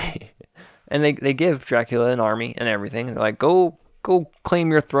 Not really. And they give Dracula an army and everything. And they're like, go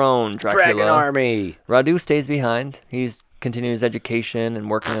claim your throne, Dracula. Dragon army. Radu stays behind. He's continuing his education and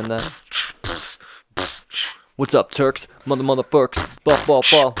working in that. What's up, Turks? Motherfucks.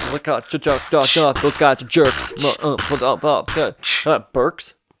 Look out, those guys are jerks.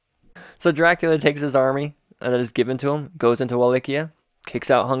 Burks. So Dracula takes his army that is given to him, goes into Wallachia,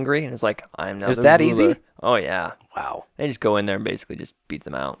 kicks out Hungary, and is like, I'm now the ruler. that easy? Oh, yeah. Wow. They just go in there and basically just beat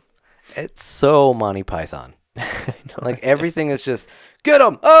them out. It's so Monty Python. Like, everything is just, get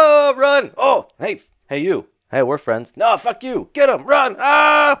him! Oh, run! Oh, hey, you. Hey, we're friends. No, fuck you. Get him! Run!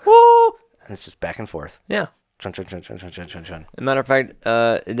 Ah! Woo! And it's just back and forth. Yeah. Chun, chun, chun, chun, chun, chun, chun, chun. As a matter of fact,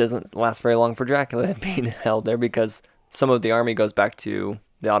 it doesn't last very long for Dracula being held there because some of the army goes back to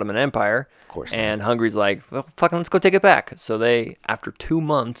the Ottoman Empire. Of course. And Hungary's like, well, fucking let's go take it back. So they, after 2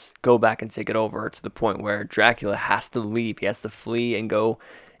 months, go back and take it over to the point where Dracula has to leave. He has to flee and go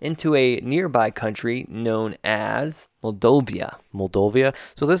into a nearby country known as Moldavia. Moldavia.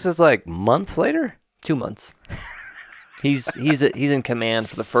 So this is like months later? 2 months. He's in command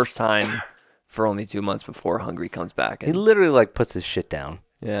for the first time for only 2 months before Hungary comes back. He And, literally like puts his shit down.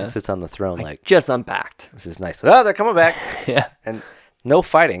 Yeah. And sits on the throne like, just unpacked. this is nice. Oh, they're coming back. Yeah. And no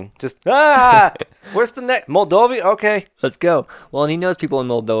fighting. Just, where's the next? Moldavia? Okay. Let's go. Well, and he knows people in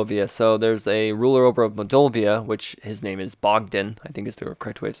Moldavia. So there's a ruler over of Moldavia, which his name is Bogdan. I think is the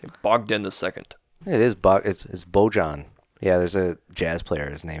correct way to say it. Bogdan II. It is it's Bojan. Yeah, there's a jazz player.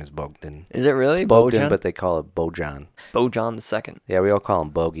 His name is Bogdan. Is it really? It's Bogdan, Bojan? but they call it Bojan. Bojan II. Yeah, we all call him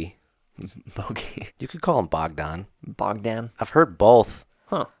Bogey. Bogey. You could call him Bogdan. Bogdan. I've heard both.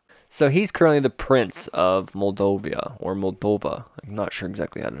 Huh. So he's currently the prince of Moldavia, or Moldova. I'm not sure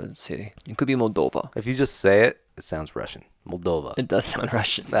exactly how to say it. It could be Moldova. If you just say it, it sounds Russian. Moldova. It does sound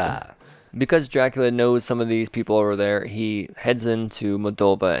Russian. Ah. Because Dracula knows some of these people over there, he heads into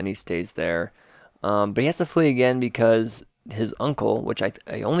Moldova and he stays there. But he has to flee again because his uncle, which I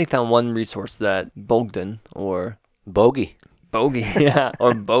only found one resource that Bogdan or Bogey. Bogey, yeah,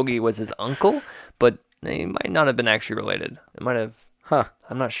 or Bogey was his uncle, but they might not have been actually related. It might have. Huh.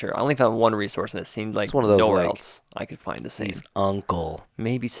 I'm not sure. I only found one resource, and it seemed like It's one of those, nowhere like, else I could find the same. His uncle.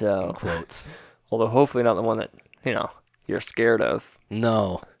 Maybe so. Quotes. Although hopefully not the one that you're scared of.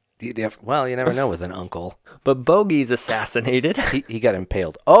 No. Well, you never know with an uncle. But Bogey's assassinated. He got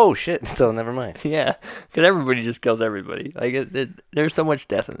impaled. Oh, shit. So never mind. Yeah, because everybody just kills everybody. Like there's so much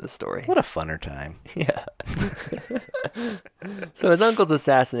death in this story. What a funner time. Yeah. So his uncle's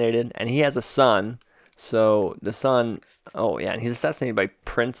assassinated, and he has a son. So the son, oh yeah, and he's assassinated by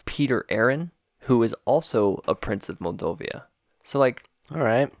Prince Peter Aaron, who is also a prince of Moldavia. So like, All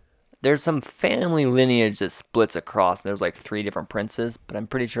right. there's some family lineage that splits across, and there's like 3 different princes, but I'm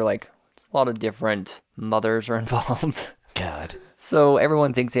pretty sure like a lot of different mothers are involved. God. So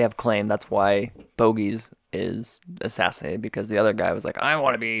everyone thinks they have claim. That's why Bogies is assassinated, because the other guy was like, I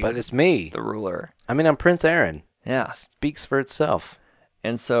want to be But it's me. the ruler. I mean, I'm Prince Aaron. Yeah. Speaks for itself.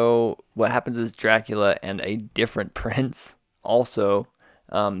 And so what happens is Dracula and a different prince also,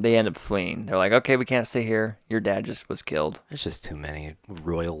 they end up fleeing. They're like, okay, we can't stay here. Your dad just was killed. There's just too many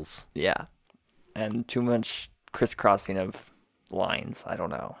royals. Yeah. And too much crisscrossing of lines. I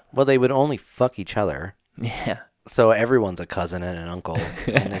don't know. Well, they would only fuck each other. Yeah. So everyone's a cousin and an uncle,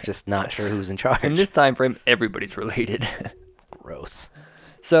 and they're just not sure who's in charge. In this time frame, everybody's related. Gross.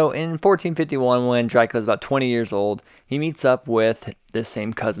 So in 1451, when Dracula's about 20 years old, he meets up with this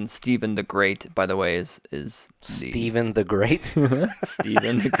same cousin, Stephen the Great. By the way, is Stephen the Great.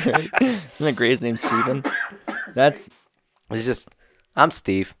 Stephen the Great. Isn't the greatest name Stephen? That's It's just, I'm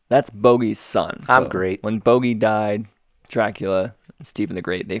Steve. Bogey's son. I'm So great. When Bogey died, Dracula and Stephen the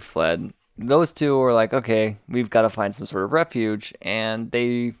Great, they fled. Those two were like, okay, we've got to find some sort of refuge, and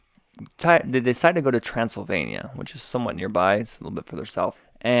they decide to go to Transylvania, which is somewhat nearby. It's a little bit further south.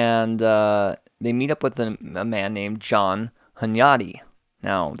 And they meet up with a man named John Hunyadi.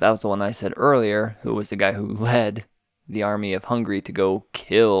 Now, that was the one I said earlier, who was the guy who led the army of Hungary to go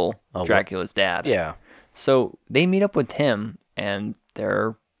kill Dracula's dad. Yeah. So they meet up with him, and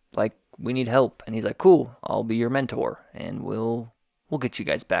they're like, we need help. And he's like, cool, I'll be your mentor, and we'll get you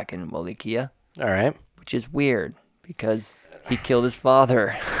guys back in Wallachia. All right. Which is weird, because he killed his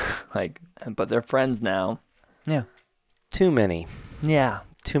father. But they're friends now. Yeah. Too many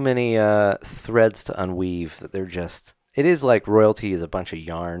threads to unweave that they're just. It is like royalty is a bunch of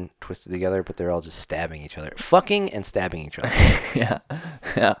yarn twisted together, but they're all just stabbing each other, fucking and stabbing each other.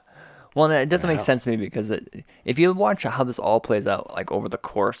 Yeah. Well, it doesn't make sense to me because if you watch how this all plays out, like over the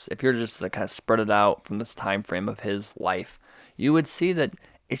course, if you're just to kind of spread it out from this time frame of his life, you would see that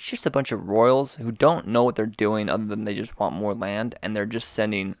it's just a bunch of royals who don't know what they're doing other than they just want more land, and they're just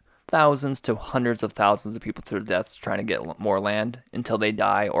sending thousands to hundreds of thousands of people to their deaths trying to get more land until they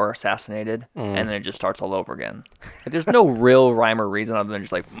die or are assassinated, and then it just starts all over again. Like, there's no real rhyme or reason other than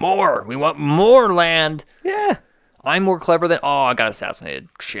just like, we want more land. Yeah. I'm more clever than, I got assassinated.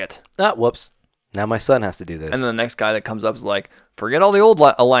 Shit. Whoops. Now my son has to do this. And then the next guy that comes up is like, forget all the old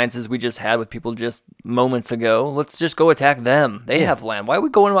alliances we just had with people just moments ago. Let's just go attack them. They have land. Why are we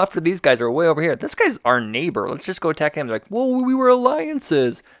going after these guys who are way over here? This guy's our neighbor. Let's just go attack him. They're like, well, we were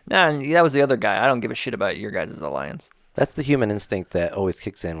alliances. Nah, that was the other guy. I don't give a shit about your guys' alliance. That's the human instinct that always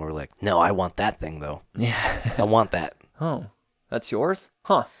kicks in. We're like, no, I want that thing, though. Yeah. I want that. Oh, that's yours?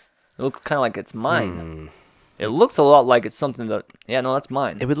 Huh. It looks kind of like it's mine. It looks a lot like it's something that, that's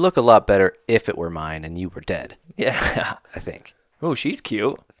mine. It would look a lot better if it were mine and you were dead. Yeah. I think. Oh, she's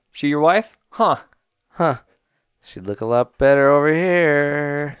cute. She your wife? Huh. She'd look a lot better over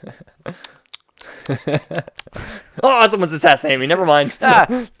here. Oh, someone's assassinating me. Never mind.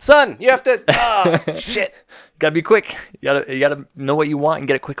 Son, you have to. Shit. Gotta be quick. You gotta know what you want and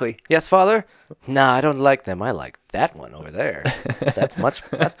get it quickly. Yes, father? Nah, I don't like them. I like that one over there. That's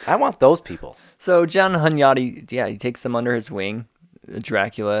I want those people. So John Hunyadi, he takes them under his wing,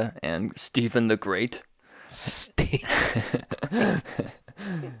 Dracula and Stephen the Great.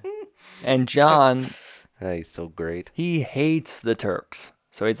 And John, he's so great. He hates the Turks.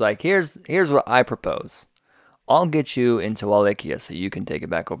 So he's like, here's what I propose. I'll get you into Wallachia so you can take it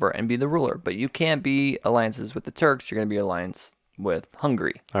back over and be the ruler. But you can't be alliances with the Turks. You're going to be alliance with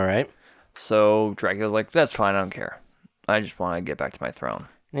Hungary. All right. So Dracula's like, that's fine. I don't care. I just want to get back to my throne.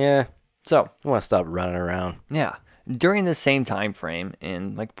 Yeah. So I want to stop running around. Yeah. During the same time frame,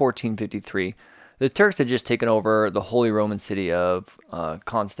 in like 1453, the Turks had just taken over the Holy Roman city of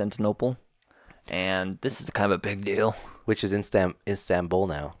Constantinople. And this is kind of a big deal. Which is Istanbul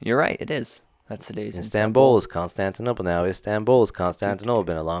now. You're right. It is. That's today's Istanbul is Constantinople now. Istanbul is Constantinople.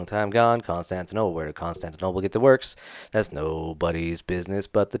 Been a long time gone. Constantinople. Where did Constantinople get the works? That's nobody's business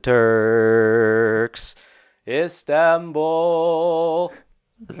but the Turks. Istanbul.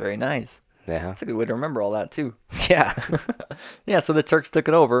 That's very nice. Yeah. That's a good way to remember all that, too. Yeah. Yeah, so the Turks took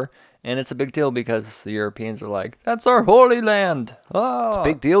it over, and it's a big deal because the Europeans are like, that's our holy land. Oh. It's a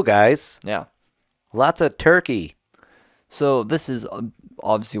big deal, guys. Yeah. Lots of turkey. So this is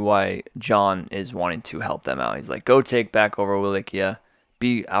obviously why John is wanting to help them out. He's like, go take back over Wallachia,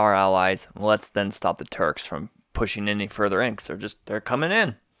 be our allies. Let's then stop the Turks from pushing any further in because they're coming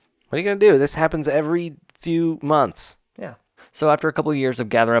in. What are you going to do? This happens every few months. Yeah. So after a couple of years of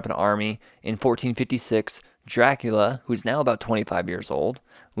gathering up an army, in 1456, Dracula, who's now about 25 years old,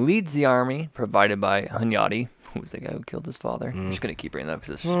 leads the army provided by Hunyadi, who was the guy who killed his father. I'm just going to keep bringing that up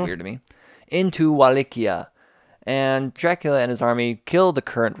because it's just weird to me, into Wallachia. And Dracula and his army killed the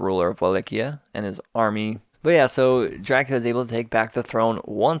current ruler of Wallachia and his army. But yeah, so Dracula is able to take back the throne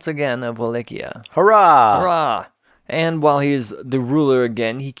once again of Wallachia. Hurrah! Hurrah! And while he is the ruler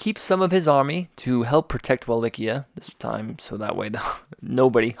again, he keeps some of his army to help protect Wallachia this time, so that way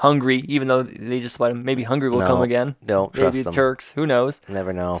nobody, Hungary, even though they just let him, maybe Hungary will come again. Don't trust maybe them. Turks, who knows?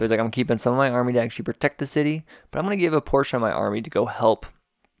 Never know. So he's like, I'm keeping some of my army to actually protect the city, but I'm going to give a portion of my army to go help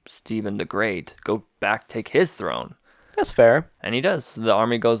Stephen the Great go back, take his throne. That's fair. And he does. The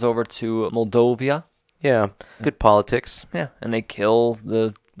army goes over to Moldavia. Yeah, good politics. Yeah, and they kill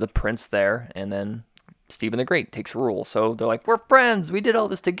the prince there, and then Stephen the Great takes rule. So they're like, we're friends. We did all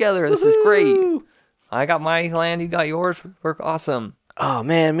this together. This is great. I got my land. You got yours. We're awesome. Oh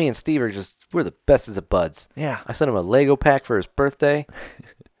man, me and Steve are we're the bestest of buds. Yeah. I sent him a Lego pack for his birthday.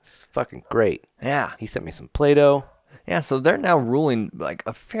 It's fucking great. Yeah. He sent me some Play-Doh. Yeah, so they're now ruling like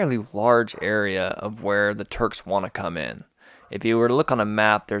a fairly large area of where the Turks want to come in. If you were to look on a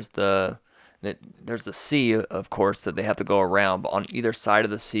map, there's the sea, of course, that they have to go around. But on either side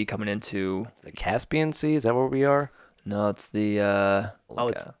of the sea, coming into The Caspian Sea, is that where we are? no, it's the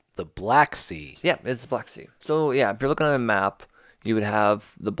It's the Black Sea. yeah, it's the Black Sea. So yeah, if you're looking at a map, you would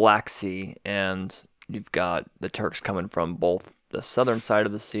have the Black Sea, and you've got the Turks coming from both the southern side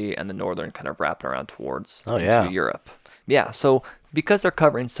of the sea and the northern, kind of wrapping around towards into Europe. Yeah, so because they're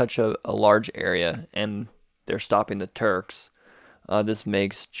covering such a large area and they're stopping the Turks, this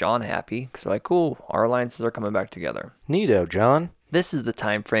makes John happy because like, cool, our alliances are coming back together. Neato, John. This is the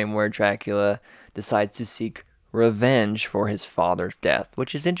time frame where Dracula decides to seek revenge for his father's death,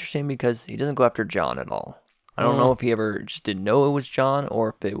 which is interesting because he doesn't go after John at all. I don't know if he ever just didn't know it was John or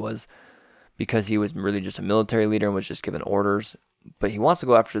if it was because he was really just a military leader and was just given orders. But he wants to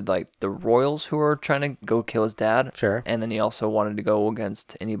go after like the royals who are trying to go kill his dad. Sure. And then he also wanted to go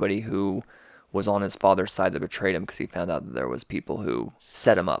against anybody who was on his father's side that betrayed him because he found out that there was people who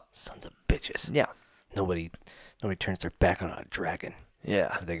set him up. Sons of bitches. Yeah. Nobody turns their back on a dragon.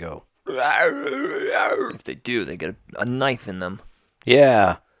 Yeah. They go, If they do, they get a knife in them.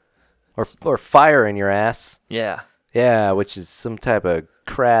 yeah. Or fire in your ass. Yeah. Yeah, which is some type of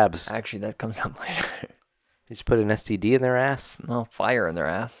crabs. Actually, that comes up later. You just put an STD in their ass? Well, fire in their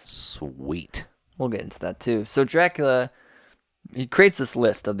ass. Sweet. We'll get into that too. So Dracula, he creates this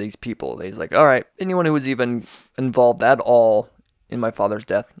list of these people. He's like, all right, anyone who was even involved at all in my father's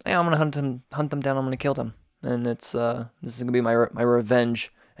death, hey, I'm gonna hunt them down. I'm gonna kill them, and it's this is gonna be my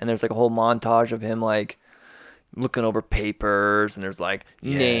revenge. And there's like a whole montage of him like looking over papers, and there's like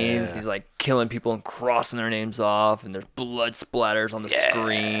names. He's like killing people and crossing their names off, and there's blood splatters on the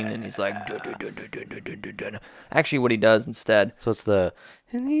screen, and he's like, "Duh." Actually, what he does instead. So it's the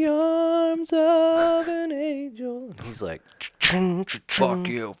in the arms of an angel. And he's like, Fuck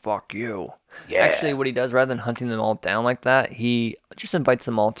you. Yeah. Actually, what he does, rather than hunting them all down like that, he just invites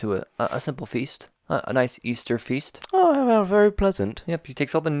them all to a simple feast, a nice Easter feast. Oh, how very pleasant. Yep, he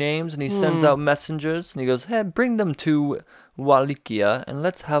takes all the names and he sends out messengers, and he goes, hey, bring them to Wallachia, and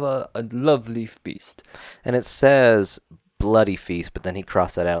let's have a lovely feast. And it says bloody feast, but then he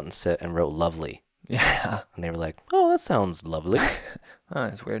crossed that out and wrote lovely. Yeah. And they were like, oh, that sounds lovely. Oh,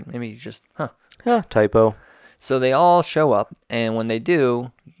 that's weird. Maybe he just, Yeah, typo. So they all show up, and when they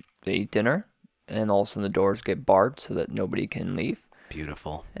do, they eat dinner, and all of a sudden the doors get barred so that nobody can leave.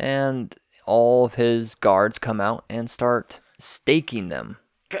 Beautiful. And all of his guards come out and start staking them.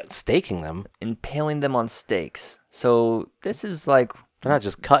 Staking them? Impaling them on stakes. So this is like... They're not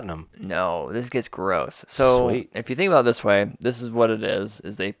just cutting them. No, this gets gross. So Sweet. If you think about it this way, this is what it is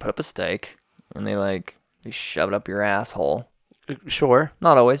they put up a stake, and they shove it up your asshole. Sure.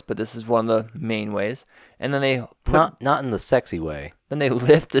 Not always, but this is one of the main ways. And then they Not in the sexy way. Then they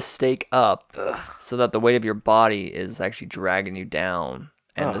lift the stake up so that the weight of your body is actually dragging you down,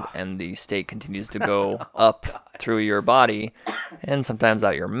 and the stake continues to go up through your body, and sometimes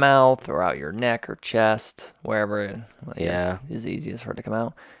out your mouth or out your neck or chest, wherever is easiest for it to come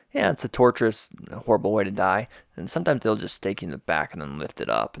out. Yeah, it's a torturous, horrible way to die. And sometimes they'll just stake you in the back and then lift it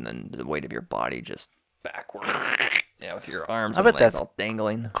up, and then the weight of your body just backwards. Yeah, with your arms and legs all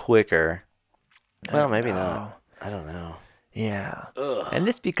dangling. Quicker. Well, maybe not. I don't know. Yeah. Ugh. And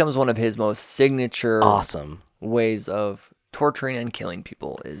this becomes one of his most signature awesome ways of torturing and killing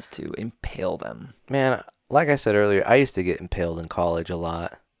people is to impale them. Man, like I said earlier, I used to get impaled in college a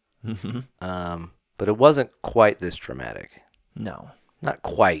lot. But it wasn't quite this dramatic. No. Not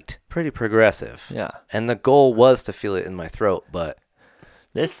quite. Pretty progressive. Yeah. And the goal was to feel it in my throat, but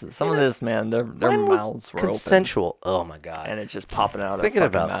some of this, man, their mouths were consensual. Open. Oh my god. And it's just popping out of Thinking their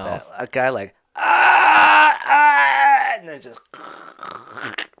about mouth. That. A guy like and then just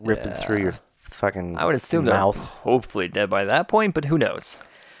ripping through your fucking I would assume mouth. They're hopefully dead by that point, but who knows?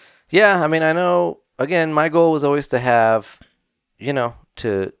 Yeah, I mean, I know, again, my goal was always to have,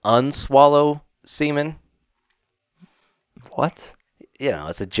 to unswallow semen. What?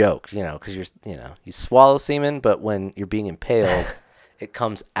 It's a joke, because you swallow semen, but when you're being impaled, it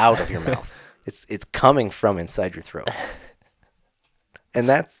comes out of your mouth. It's coming from inside your throat. And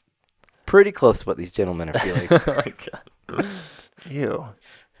that's pretty close to what these gentlemen are feeling. Oh my god. Ew.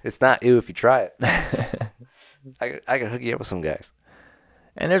 It's not ew if you try it. I could hook you up with some guys.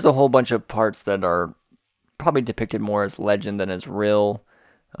 And there's a whole bunch of parts that are probably depicted more as legend than as real.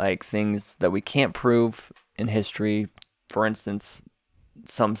 like things that we can't prove in history. For instance,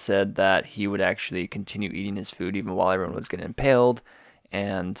 some said that he would actually continue eating his food even while everyone was getting impaled,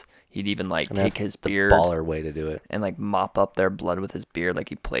 and he'd even like And take that's his the beard baller way to do it. and like mop up their blood with his beard, like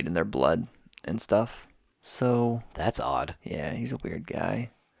he played in their blood and stuff. So That's odd. yeah, he's a weird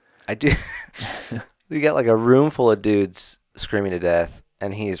guy. I do. You got like a room full of dudes screaming to death,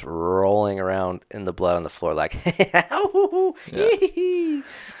 and he's rolling around in the blood on the floor like,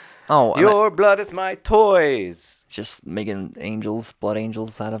 Oh, your blood is my toys. just making angels, blood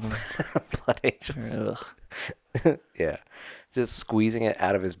angels out of him. Blood angels. Ugh. Yeah, just squeezing it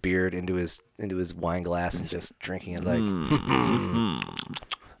out of his beard into his wine glass and just drinking it like.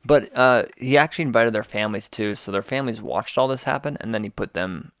 But he actually invited their families too, so their families watched all this happen, and then he put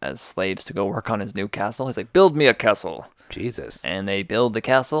them as slaves to go work on his new castle. He's like, build me a castle. Jesus. And they build the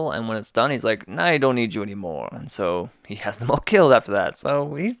castle, and when it's done, he's like, nah, I don't need you anymore. And so he has them all killed after that.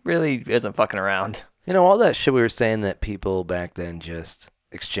 So he really isn't fucking around. You know, all that shit we were saying that people back then just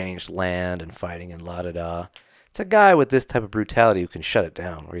exchanged land and fighting and la-da-da. It's a guy with this type of brutality who can shut it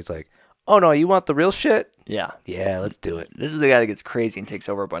down, where he's like, oh, no, you want the real shit? Yeah. Yeah, let's do it. This is the guy that gets crazy and takes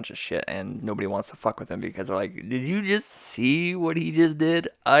over a bunch of shit, and nobody wants to fuck with him because they're like, did you just see what he just did?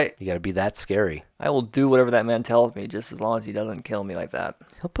 You got to be that scary. I will do whatever that man tells me just as long as he doesn't kill me like that.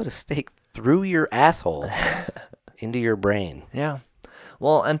 He'll put a stake through your asshole into your brain. Yeah.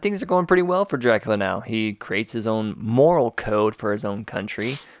 Well, and things are going pretty well for Dracula now. He creates his own moral code for his own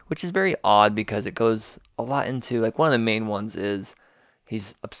country, which is very odd because it goes a lot into, like, one of the main ones is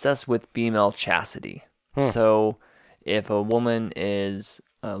he's obsessed with female chastity. So if a woman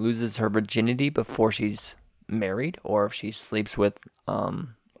loses her virginity before she's married, or if she sleeps with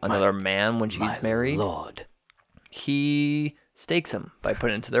another man when she's married, Lord. he stakes them by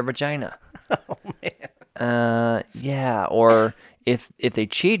putting it into their vagina. Oh, man. Yeah, or if they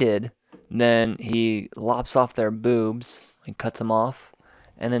cheated, then he lops off their boobs and cuts them off,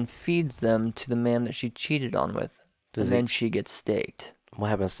 and then feeds them to the man that she cheated on with. Then she gets staked. What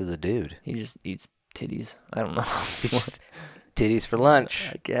happens to the dude? He just eats titties. I don't know. Just titties for lunch.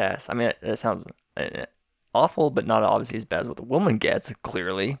 I guess. I mean, that sounds awful, but not obviously as bad as what the woman gets,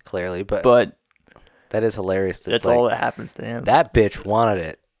 clearly. Clearly, but that is hilarious. That's all that happens to him. That bitch wanted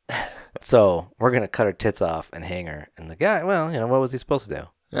it. So we're going to cut her tits off and hang her. And the guy, well, what was he supposed to do?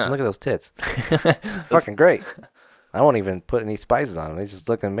 Yeah. Look at those tits. Fucking great. I won't even put any spices on them. They just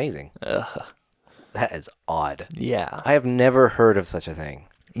look amazing. Ugh. That is odd. Yeah. I have never heard of such a thing.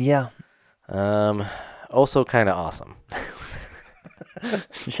 Yeah. Also kind of awesome.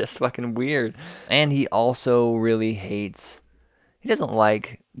 Just fucking weird. And he also really hates, he doesn't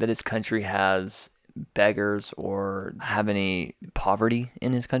like that his country has beggars or have any poverty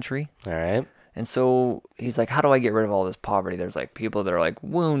in his country. All right. And so he's like, how do I get rid of all this poverty? There's like people that are like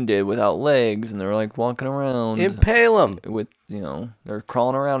wounded without legs and they're like walking around Impale them. with, they're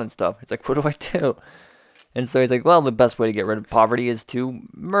crawling around and stuff. It's like, what do I do? And so he's like, well, the best way to get rid of poverty is to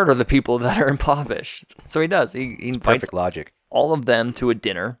murder the people that are impoverished. So he does. He invites Perfect logic. all of them to a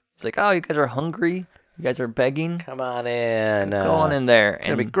dinner. He's like, oh, you guys are hungry? You guys are begging? Come on in. Go on in there. It's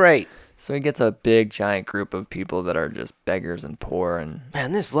going to be great. So he gets a big, giant group of people that are just beggars and poor. And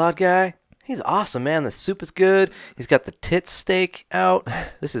Man, this vlog guy, he's awesome, man. The soup is good. He's got the tit steak out.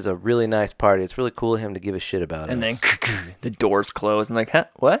 This is a really nice party. It's really cool of him to give a shit about and us. then the doors close. I'm like, huh?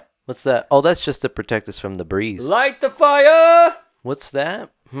 What? What's that? Oh, that's just to protect us from the breeze. Light the fire! What's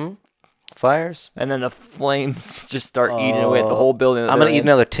that? Fires? And then the flames just start eating away at the whole building. I'm going to eat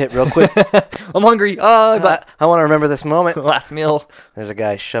another tit real quick. I'm hungry. But I want to remember this moment. last meal. There's a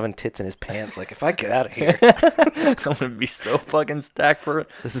guy shoving tits in his pants. Like, if I get out of here, I'm going to be so fucking stacked for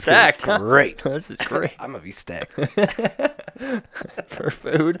this is stacked. gonna be great. This is great. I'm going to be stacked. For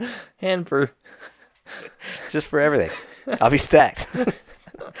food and for... Just for everything. I'll be stacked.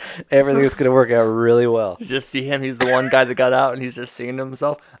 Everything is going to work out really well. You just see him. He's the one guy that got out, and he's just singing to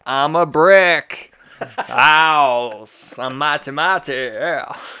himself, I'm a brick. Ow. Mate.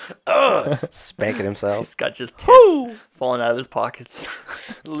 Yeah. Spanking himself. He's got just tits falling out of his pockets.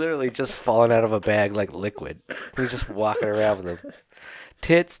 Literally just falling out of a bag like liquid. He's just walking around with them.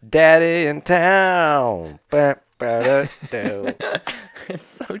 Tits daddy in town. It's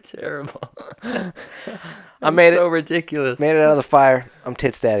so terrible. I made so it. ridiculous. Made it out of the fire. I'm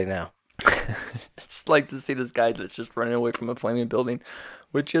tits daddy now. I just like to see this guy that's just running away from a flaming building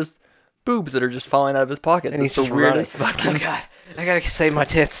with just boobs that are just falling out of his pockets. And It's he's the just weirdest running. fucking... Oh, God. I got to save my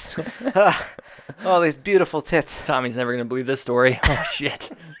tits. All these beautiful tits. Tommy's never going to believe this story. Oh,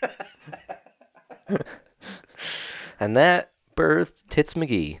 shit. And that birthed Tits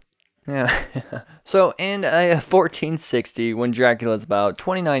McGee. Yeah. So in 1460, when Dracula is about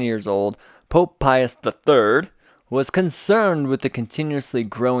 29 years old, Pope Pius III was concerned with the continuously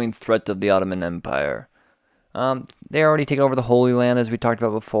growing threat of the Ottoman Empire. They already take over the Holy Land, as we talked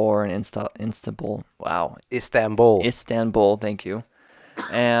about before, in Istanbul. Wow. Istanbul. Istanbul, thank you.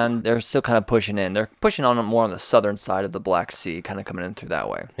 And they're still kind of pushing in. They're pushing on more on the southern side of the Black Sea, kind of coming in through that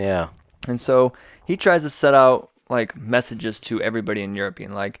way. Yeah. And so he tries to set out like messages to everybody in Europe,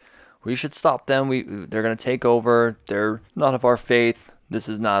 being like, we should stop them. They're gonna take over. They're not of our faith. This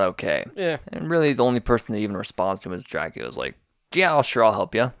is not okay. Yeah. And really, the only person that even responds to him is Dracula. Is like, yeah, I'll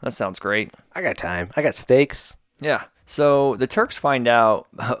help you. That sounds great. I got time. I got steaks. Yeah. So the Turks find out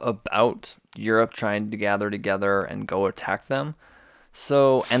about Europe trying to gather together and go attack them.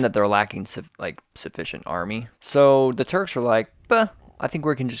 So, and that they're lacking sufficient army. So the Turks are like, I think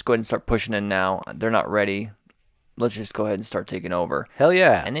we can just go ahead and start pushing in now. They're not ready. Let's just go ahead and start taking over. Hell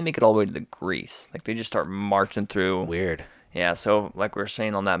yeah. And they make it all the way to the Greece. Like they just start marching through. Weird. Yeah, so like we were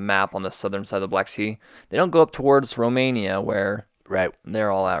saying on that map on the southern side of the Black Sea, they don't go up towards Romania where Right.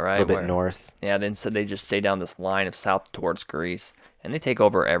 they're all at, right? A little bit north. Yeah, instead they just stay down this line of south towards Greece, and they take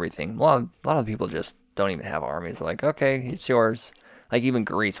over everything. A lot of people just don't even have armies. They're like, okay, it's yours. Like even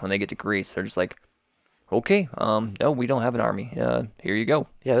Greece, when they get to Greece, they're just like, okay, no, we don't have an army. Here you go.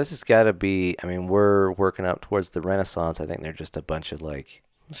 Yeah, this has got to be. I mean, we're working up towards the Renaissance. I think they're just a bunch of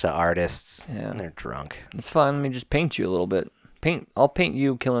artists. Yeah. And they're drunk. It's fine. Let me just paint you a little bit. I'll paint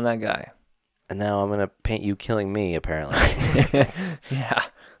you killing that guy. And now I'm gonna paint you killing me. Apparently. Yeah.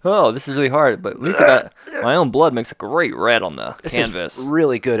 Oh, this is really hard, but at least I got my own blood makes a great red on the This canvas. is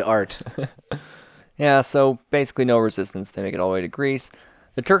really good art. Yeah, so basically no resistance. They make it all the way to Greece.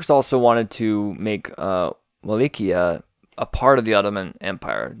 The Turks also wanted to make Wallachia a part of the Ottoman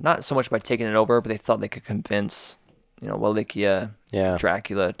Empire. Not so much by taking it over, but they thought they could convince, Wallachia, Yeah.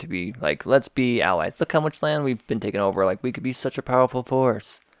 Dracula to be like, let's be allies. Look how much land we've been taking over. Like, we could be such a powerful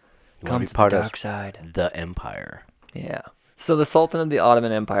force. You Come wanna to be part the of dark side. the Empire. Yeah. So the Sultan of the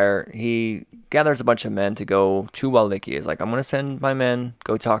Ottoman Empire, he gathers a bunch of men to go to Wallachia. He's like, I'm going to send my men,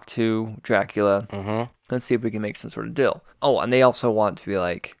 go talk to Dracula. Mm-hmm. Let's see if we can make some sort of deal. Oh, and they also want to be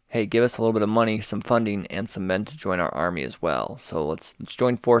like, hey, give us a little bit of money, some funding, and some men to join our army as well. So let's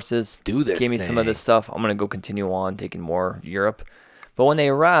join forces. Do this Give me some of thing. this stuff. I'm going to go continue on taking more Europe. But when they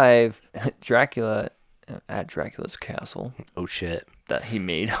arrive, Dracula, at Dracula's castle Oh shit! that he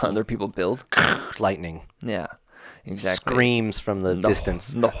made other people build. Lightning Yeah, exactly. screams from the distance.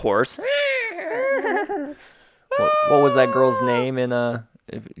 The horse. What was that girl's name in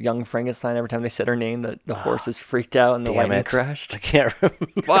Young Frankenstein? Every time they said her name, the horses freaked out and the Damn lightning it. crashed. I can't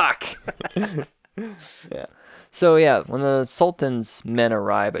remember. Fuck. Yeah. So yeah, when the Sultan's men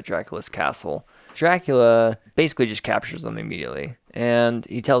arrive at Dracula's castle, Dracula basically just captures them immediately, and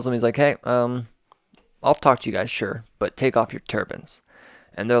he tells them, he's like, "Hey, I'll talk to you guys, sure, but take off your turbans."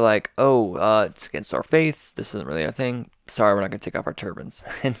 And they're like, "Oh, it's against our faith. This isn't really our thing. Sorry, we're not gonna take off our turbans."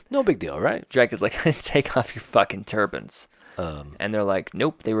 And No big deal, right? Dracula's like, "Take off your fucking turbans." And they're like,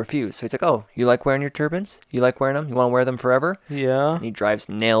 "Nope," they refuse. So he's like, "Oh, you like wearing your turbans? You like wearing them? You want to wear them forever?" Yeah. And he drives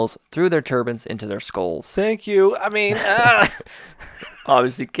nails through their turbans into their skulls, Thank you. I mean,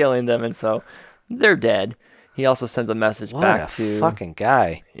 obviously killing them, and so they're dead. He also sends a message what back a to. fucking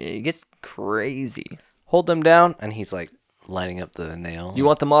guy. It gets crazy. Hold them down, and he's like lining up the nail. You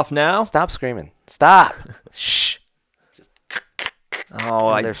want them off now? Stop screaming. Stop. Shh.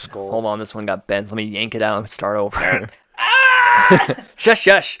 Oh, their skull. hold on. This one got bent. Let me yank it out and start over. Shush,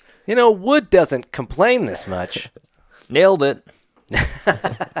 shush. You know, wood doesn't complain this much. Nailed it.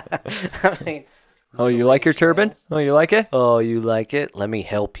 I mean, Oh, you like your turban? Oh, you like it? oh, you like it? Let me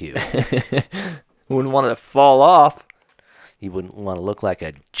help you. Wouldn't want it to fall off. You wouldn't want to look like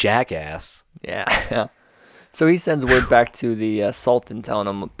a jackass. Yeah. So he sends word back to the Sultan, telling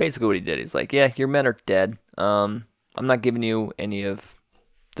him basically what he did. He's like, "Yeah, your men are dead. I'm not giving you any of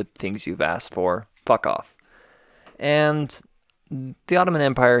the things you've asked for. Fuck off." And the Ottoman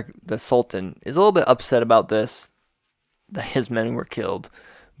Empire, the Sultan, is a little bit upset about this, that his men were killed.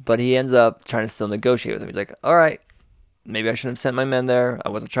 But he ends up trying to still negotiate with him. He's like, "All right, maybe I shouldn't have sent my men there. I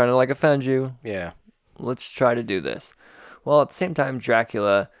wasn't trying to offend you. Yeah. Let's try to do this." Well, at the same time,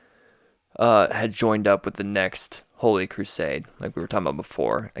 Dracula had joined up with the next Holy Crusade, like we were talking about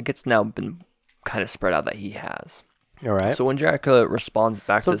before. Like, it's now been kind of spread out that he has. All right. So when Dracula responds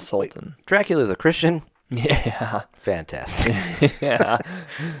back to the wait, Sultan, Dracula's a Christian? yeah, Fantastic. yeah.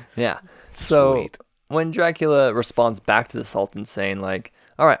 So Sweet. when Dracula responds back to the Sultan, saying like,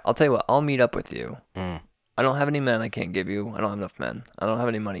 "All right, I'll tell you what, I'll meet up with you. I don't have any men I can't give you. I don't have enough men. I don't have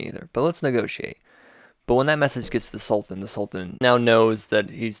any money either. But let's negotiate." But when that message gets to the Sultan now knows that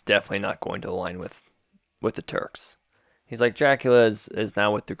he's definitely not going to align with the Turks. He's like, Dracula is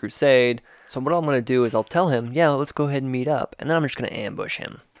now with the Crusade. So what I'm going to do is I'll tell him, yeah, let's go ahead and meet up. And then I'm just going to ambush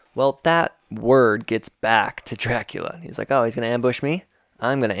him. Well, that word gets back to Dracula. He's like, oh, he's going to ambush me?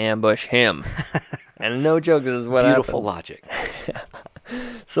 I'm going to ambush him. And no joke, this is what Beautiful happens. logic.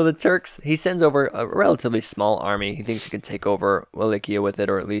 So the Turks, he sends over a relatively small army. He thinks he can take over Wallachia with it,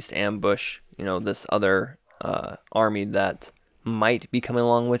 or at least ambush, this other army that might be coming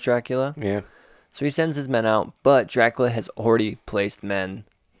along with Dracula. Yeah. So he sends his men out, but Dracula has already placed men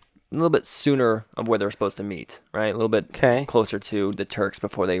a little bit sooner of where they're supposed to meet, right? A little bit closer to the Turks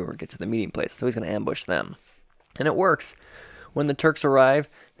before they get to the meeting place. So he's going to ambush them. And it works. When the Turks arrive,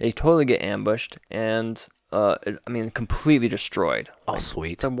 they totally get ambushed and, completely destroyed. Oh,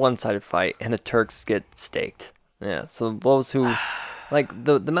 sweet. It's a one-sided fight, and the Turks get staked. Yeah, so those who... Like,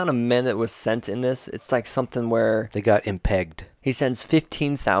 the amount of men that was sent in this, it's like something where... They got impegged. He sends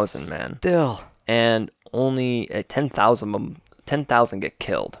 15,000 men. Still. And only 10,000 get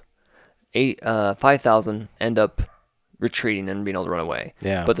killed. 5,000 end up retreating and being able to run away.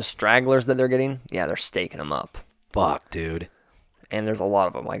 Yeah. But the stragglers that they're getting, they're staking them up. Fuck, dude. And there's a lot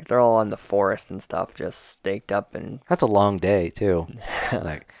of them. Like, they're all in the forest and stuff, just staked up. And that's a long day, too.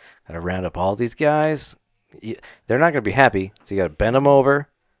 Like, gotta round up all these guys. They're not gonna be happy, so you gotta bend them over,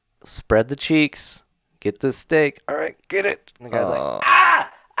 spread the cheeks, get the steak. All right, get it. And the guy's like,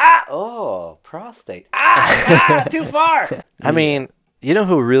 oh, prostate. Too far. I mean, you know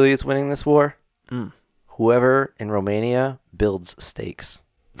who really is winning this war? Whoever in Romania builds steaks.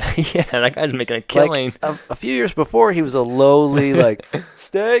 Yeah, that guy's making a killing. Like, a few years before, he was a lowly, like,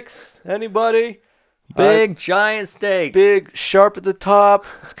 steaks, anybody? Big, giant steaks. Big, sharp at the top.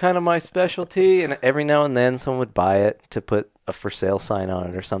 It's kind of my specialty. And every now and then, someone would buy it to put a for sale sign on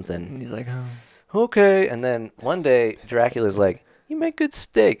it or something. And he's like, okay. And then one day, Dracula's like, you make good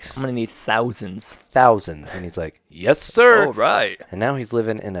steaks. I'm going to need thousands. Thousands. And he's like, yes, sir. All right. And now he's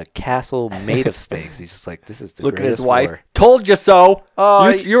living in a castle made of steaks. He's just like, this is the Look at greatest his wife. war. Told you so.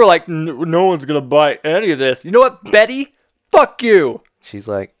 You were like, no one's going to buy any of this. You know what, Betty? Fuck you. She's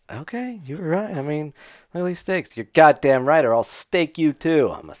like, okay, you were right. I mean, look at these steaks. You're goddamn right, or I'll steak you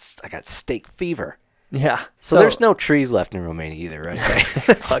too. I got steak fever. Yeah. So there's no trees left in Romania either, right?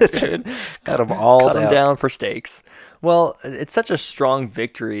 Fuck, dude. Got them all Cut them down for steaks. Well, it's such a strong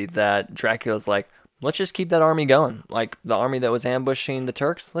victory that Dracula's like, let's just keep that army going. Like, the army that was ambushing the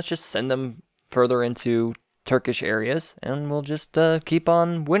Turks, let's just send them further into Turkish areas, and we'll just keep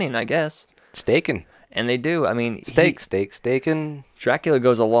on winning, I guess. Staking. And they do. I mean, staking. Dracula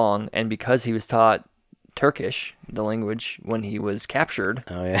goes along, and because he was taught Turkish, the language, when he was captured,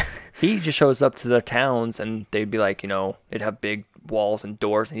 he just shows up to the towns, and they'd be like, they'd have big walls and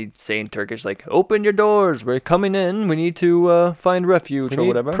doors, and he'd say in Turkish, like, open your doors, we're coming in, we need to find refuge or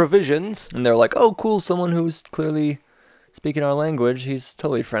whatever. Provisions. And they're like, oh, cool, someone who's clearly speaking our language, he's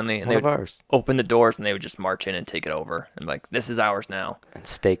totally friendly. And One of ours. Open the doors, and they would just march in and take it over. And like, this is ours now. And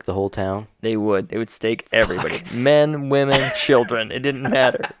stake the whole town? They would stake everybody. Men, women, children. It didn't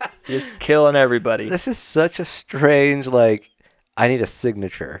matter. Just killing everybody. That's just such a strange, like, I need a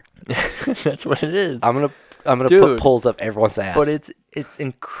signature. That's what it is. I'm gonna put poles up everyone's ass. But it's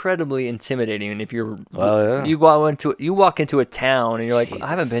incredibly intimidating. And if you're you walk into a town and you're like, I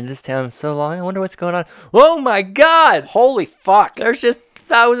haven't been to this town in so long. I wonder what's going on. Oh my God! Holy fuck! There's just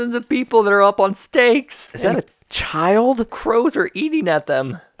thousands of people that are up on stakes. Is that a child? Crows are eating at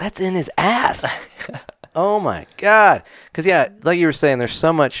them. That's in his ass. Oh my God! Because like you were saying, there's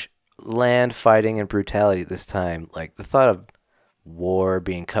so much land fighting and brutality at this time. Like the thought of war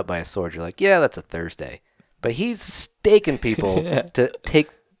being cut by a sword, you're like, yeah, that's a Thursday. But he's staking people to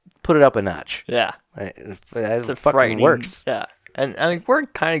put it up a notch. Yeah. It's a fucking works. Yeah. And I mean,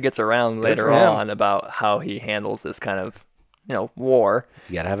 word kind of gets around later on about how he handles this kind of, war.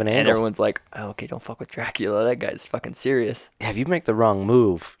 You gotta have an angle. And everyone's like, oh, okay, don't fuck with Dracula. That guy's fucking serious. If you make the wrong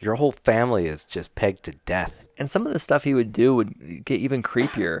move, your whole family is just pegged to death. And some of the stuff he would do would get even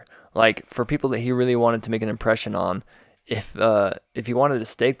creepier. Like, for people that he really wanted to make an impression on, if he wanted to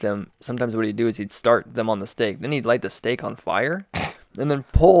stake them, sometimes what he'd do is he'd start them on the stake. Then he'd light the stake on fire and then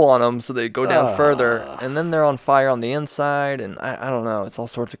pull on them so they go down further. And then they're on fire on the inside. And I don't know. It's all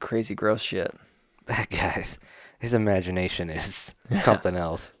sorts of crazy, gross shit. That guy, his imagination is something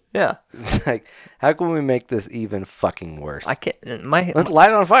else. Yeah. It's like, how can we make this even fucking worse? I can't. Let's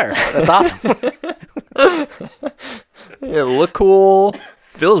light it on fire. That's awesome. It'll look cool.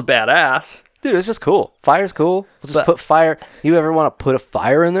 Feels badass. Dude, it's just cool. Fire's cool. We'll just put fire. You ever want to put a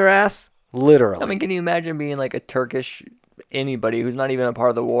fire in their ass? Literally. I mean, can you imagine being like a Turkish anybody who's not even a part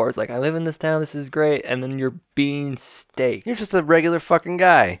of the war is like, I live in this town, this is great, and then you're being staked. You're just a regular fucking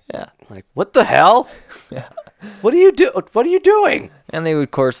guy. Yeah. Like, what the hell? Yeah. What are you doing? And they would,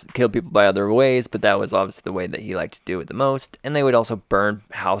 of course, kill people by other ways, but that was obviously the way that he liked to do it the most. And they would also burn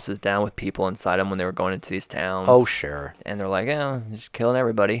houses down with people inside them when they were going into these towns. Oh, sure. And they're like, just killing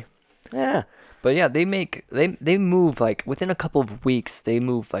everybody. Yeah. But yeah, they move like within a couple of weeks, they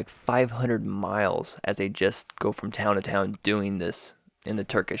move like 500 miles as they just go from town to town doing this in the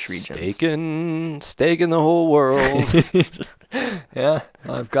Turkish regions. Staking the whole world. Yeah,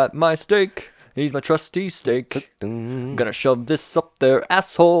 I've got my steak. He's my trusty steak. I'm gonna shove this up their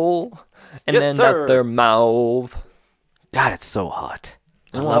asshole and Yes, then sir. out their mouth. God, it's so hot.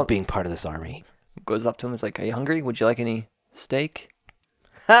 I Well- love being part of this army. Goes up to him, is like, "Are you hungry? Would you like any steak?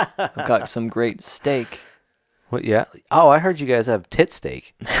 I've got some great steak. What? Yeah. Oh, I heard you guys have tit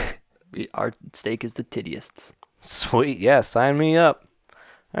steak. Our steak is the tittiest." Sweet. Yeah. Sign me up.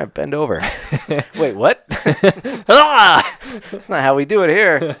 All right, bend over. Wait, what? Ah! That's not how we do it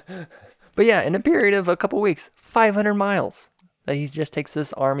here. But yeah, in a period of a couple weeks, 500 miles. That he just takes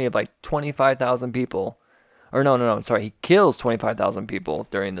this army of like 25,000 people. Or no, sorry, he kills 25,000 people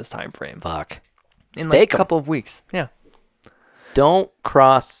during this time frame. Fuck. In Stake like a 'em. couple of weeks. Yeah. Don't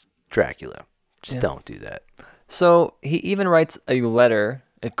cross Dracula. Just Yeah. don't do that. So he even writes a letter,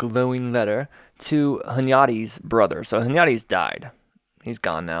 a glowing letter, to Hunyadi's brother. So Hunyadi's died. He's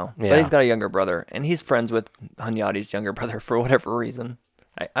gone now. Yeah. But he's got a younger brother, and he's friends with Hunyadi's younger brother for whatever reason.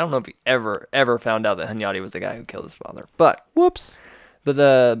 I don't know if he ever found out that Hunyadi was the guy who killed his father. But Whoops.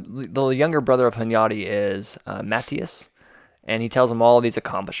 the younger brother of Hunyadi is Matthias, and he tells him all these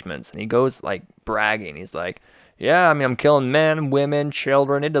accomplishments, and he goes like bragging. He's like, "Yeah, I mean, I'm killing men, women,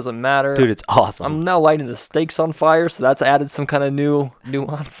 children. It doesn't matter. Dude, it's awesome. I'm now lighting the stakes on fire, so that's added some kind of new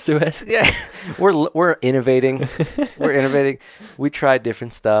nuance to it." Yeah. We're innovating. We're innovating. We tried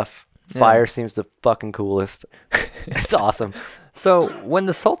different stuff. Fire seems the fucking coolest. It's awesome. So when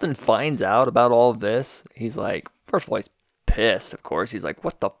the Sultan finds out about all of this, he's like, first of all, he's pissed, of course. He's like,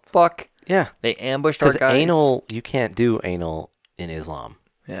 what the fuck? Yeah. They ambushed our Because guys. anal, you can't do anal in Islam.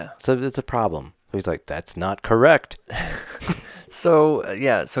 Yeah. So it's a problem. He's like, that's not correct. So,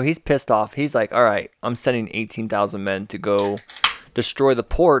 so he's pissed off. He's like, all right, I'm sending 18,000 men to go destroy the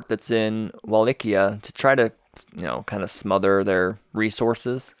port that's in Wallachia to try to, kind of smother their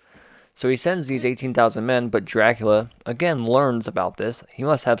resources. So he sends these 18,000 men, but Dracula, again, learns about this. He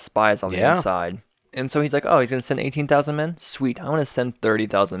must have spies on the inside. And so he's like, oh, he's going to send 18,000 men? Sweet. I want to send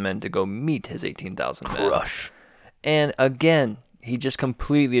 30,000 men to go meet his 18,000 men. Crush. And again, he just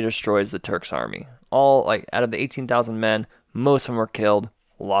completely destroys the Turks' army. All, like, out of the 18,000 men, most of them were killed.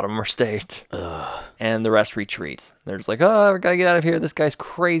 A lot of them were staked. Ugh. And the rest retreats. They're just like, oh, we got to get out of here. This guy's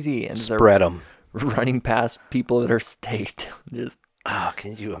crazy. And Spread them. they're running past people that are staked. Just, Oh,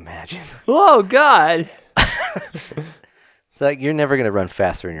 can you imagine? oh, God. It's like you're never gonna run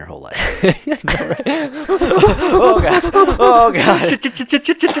faster in your whole life. Oh, God. Oh god.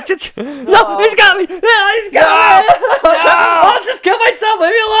 No, he's got me. Yeah, he's got me. I'll just kill myself.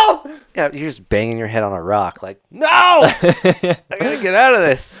 Leave me alone. Yeah, you're just banging your head on a rock, like, no, I gotta get out of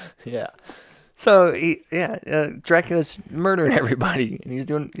this. Yeah. So Dracula's murdering everybody, and he's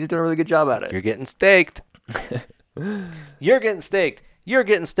doing a really good job at it. You're getting staked. You're getting staked. You're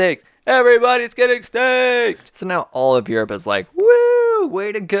getting staked. Everybody's getting staked. So now all of Europe is like, woo,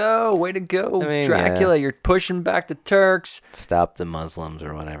 way to go, I mean, Dracula, you're pushing back the Turks, Stop the Muslims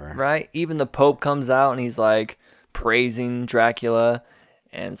or whatever. right? Even the Pope comes out and he's like praising Dracula,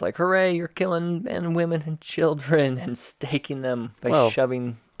 and it's like, hooray, you're killing men, women, and children and staking them by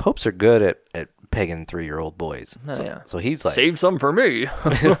shoving. Popes are good at pegging 3-year-old boys. So he's like, Save some for me.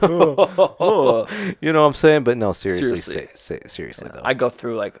 you know what I'm saying? But no, seriously. Seriously. Seriously though. I go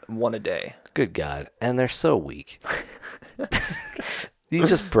through like one a day. Good God. And they're so weak. You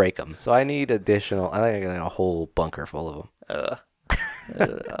just break them. So I need additional. I think I got a whole bunker full of them.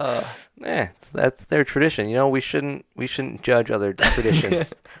 That's their tradition. You know, we shouldn't judge other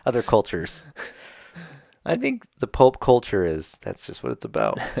traditions, other cultures. I think The Pope culture that's just what it's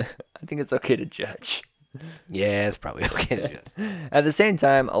about. I think it's okay to judge. Yeah, it's probably okay to judge. At the same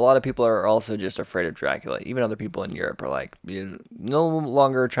time, a lot of people are also just afraid of Dracula. Even other people in Europe are like, you're no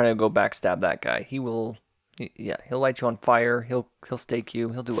longer trying to go backstab that guy. He'll light you on fire. He'll stake you.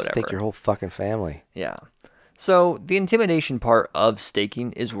 He'll do whatever. Stake your whole fucking family. Yeah. So the intimidation part of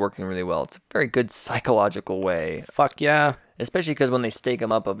staking is working really well. It's a very good psychological way, Fuck yeah. especially because when they stake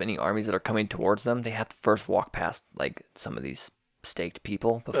them up of any armies that are coming towards them, they have to first walk past like some of these staked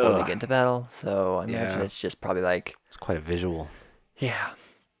people before they get into battle. So I imagine it's just probably like, It's quite a visual. yeah.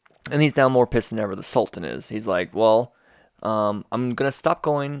 And he's now more pissed than ever the Sultan is. He's like, well, I'm gonna stop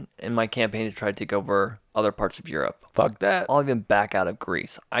going in my campaign to try to take over other parts of Europe. Fuck that. I'll even back out of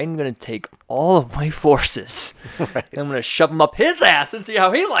Greece. I'm gonna take all of my forces. Right. I'm gonna shove them up his ass and see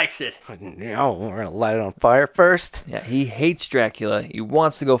how he likes it. No, we're gonna light it on fire first. Yeah, he hates Dracula. He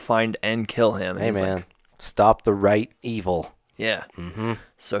wants to go find and kill him. And Hey, he's man. like, Stop the right evil. yeah. Mm-hmm.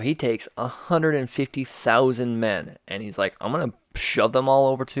 So he takes 150,000 men, and he's like, I'm gonna shove them all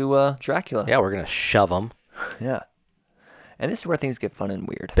over to Dracula. Yeah, we're gonna shove them. Yeah. And this is where things get fun and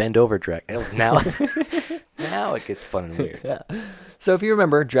weird. Bend over, Dracula. Now, now it gets fun and weird. Yeah. So if you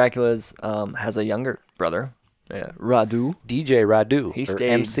remember, Dracula's has a younger brother, Radu. DJ Radu. He or stayed.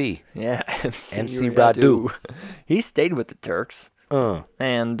 MC. Yeah, MC Radu. He stayed with the Turks,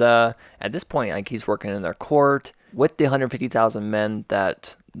 and at this point, like he's working in their court with the 150,000 men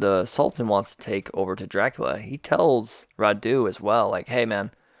that the Sultan wants to take over to Dracula. He tells Radu as well, like, "Hey, man,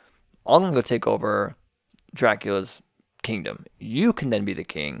 I'm gonna go take over Dracula's kingdom. You can then be the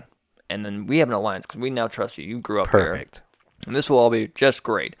king, and then we have an alliance because we now trust you. You grew up here, Perfect. and this will all be just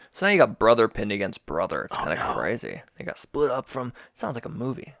great." So now you got brother pinned against brother. It's kind of crazy. They got split up from. Sounds like a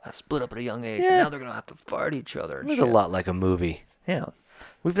movie. Got split up at a young age, and now they're gonna have to fight each other. And It's a shit. lot like a movie. Yeah.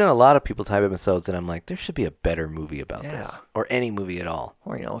 We've done a lot of People Time episodes, and I'm like, there should be a better movie about Yeah. this. Or any movie at all.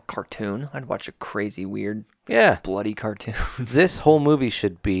 Or, a cartoon. I'd watch a crazy, weird, Yeah. bloody cartoon. This whole movie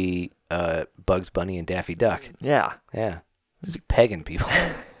should be Bugs Bunny and Daffy Duck. Yeah. Yeah. Just pegging people.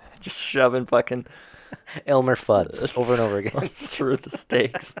 Just shoving fucking Elmer Fudd over and over again. through the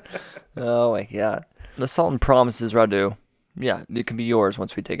stakes. Oh, my God. The Sultan promises Radu, yeah, it can be yours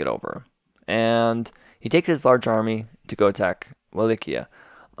once we take it over. And he takes his large army to go attack Wallachia.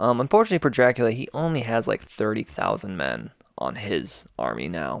 Unfortunately for Dracula, he only has like 30,000 men on his army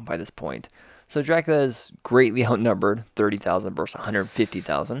now by this point. So Dracula is greatly outnumbered, 30,000 versus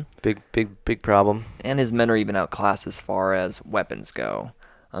 150,000. Big problem. And his men are even outclassed as far as weapons go.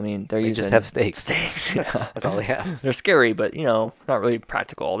 I mean, They using just have stakes. stakes. Yeah. That's all they have. They're scary, but, not really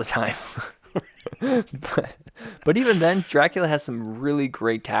practical all the time. but even then, Dracula has some really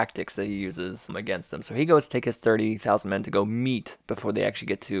great tactics that he uses against them. So he goes to take his 30,000 men to go meet before they actually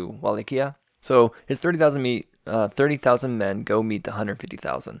get to Wallachia. So his 30,000 men go meet the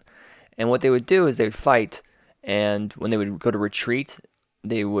 150,000. And what they would do is they would fight, and when they would go to retreat,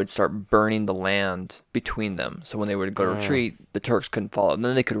 they would start burning the land between them. So when they would go to retreat, the Turks couldn't follow. And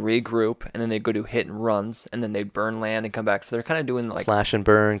then they could regroup, and then they'd go do hit and runs, and then they'd burn land and come back. So they're kind of doing like... Slash and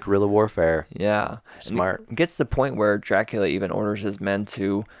burn, guerrilla warfare. Yeah. Smart. And it gets to the point where Dracula even orders his men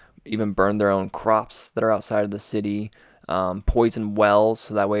to even burn their own crops that are outside of the city, poison wells,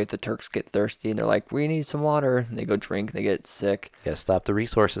 so that way if the Turks get thirsty and they're like, we need some water, and they go drink, they get sick. Yeah, stop the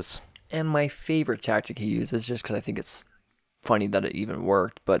resources. And my favorite tactic he uses, just because I think it's funny that it even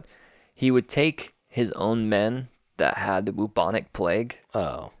worked, but he would take his own men that had the bubonic plague.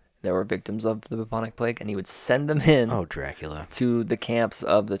 Oh. They were victims of the bubonic plague, and he would send them in Oh, Dracula. to the camps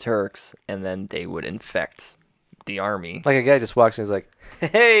of the Turks, and then they would infect the army. Like a guy just walks in and is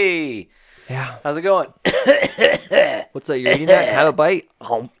like, hey, Yeah. how's it going? What's that? You're eating that? Have a bite?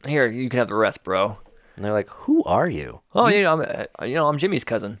 Oh, here, you can have the rest, bro. And they're like, who are you? Oh, I'm Jimmy's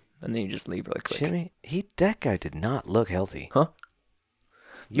cousin. And then you just leave really quick. Jimmy, that guy did not look healthy. Huh?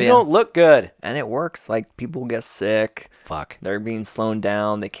 You Yeah. don't look good. And it works. Like, people get sick. Fuck. They're being slowed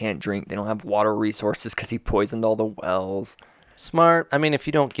down. They can't drink. They don't have water resources because he poisoned all the wells. Smart. I mean, if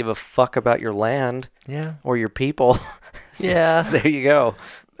you don't give a fuck about your land Yeah. or your people, Yeah. there you go.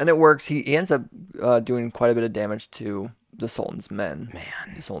 And it works. He ends up doing quite a bit of damage to the Sultan's men.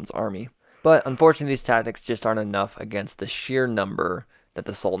 Man. The Sultan's army. But unfortunately, these tactics just aren't enough against the sheer number that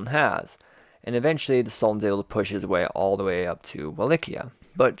the Sultan has. And eventually, the Sultan's able to push his way all the way up to Wallachia.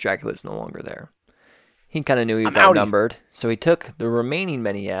 But Dracula's no longer there. He kind of knew he was I'm outie. outnumbered. So he took the remaining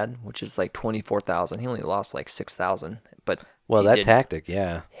men he had, which is like 24,000. He only lost like 6,000. But Well, he that did tactic,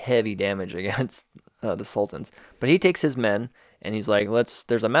 yeah. heavy damage against the Sultans. But he takes his men, and he's like,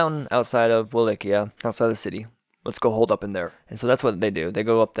 there's a mountain outside of Wallachia, outside the city. Let's go hold up in there. And so that's what they do. They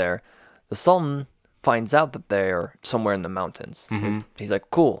go up there. The Sultan finds out that they're somewhere in the mountains. So he's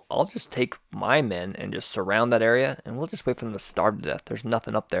like, cool, I'll just take my men and just surround that area, and we'll just wait for them to starve to death. There's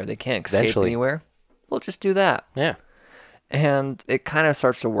nothing up there. They can't escape Eventually. anywhere. We'll just do that. Yeah. And it kind of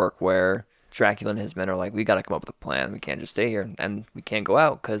starts to work where Dracula and his men are like, we got to come up with a plan. We can't just stay here, and we can't go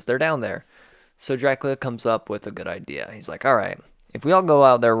out because they're down there. So Dracula comes up with a good idea. He's like, all right, if we all go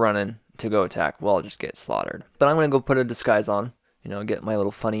out there running to go attack, we'll all just get slaughtered. But I'm going to go put a disguise on, get my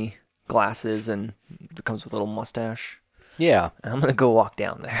little funny glasses, and it comes with a little mustache. Yeah. And I'm going to go walk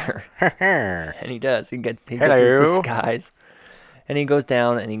down there. And he does. He gets his Hello. disguise. And he goes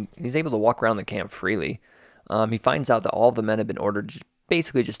down, and he's able to walk around the camp freely. He finds out that all the men have been ordered to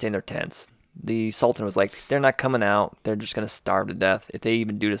basically just stay in their tents. The Sultan was like, they're not coming out. They're just going to starve to death. If they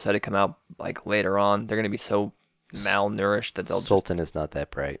even do decide to come out like later on, they're going to be so malnourished that they'll Sultan is not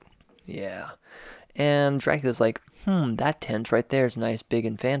that bright. yeah. And Dracula's like, that tent right there is nice, big,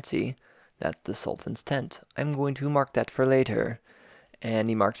 and fancy. That's the Sultan's tent. I'm going to mark that for later. And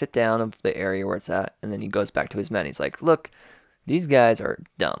he marks it down of the area where it's at, and then he goes back to his men. He's like, look, these guys are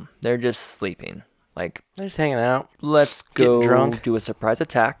dumb. They're just sleeping. Like, They're just hanging out. let's Getting go drunk. do a surprise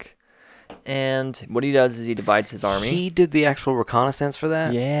attack. And what he does is he divides his army. He did the actual reconnaissance for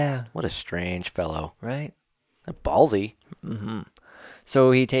that? Yeah, What a strange fellow. right? Ballsy.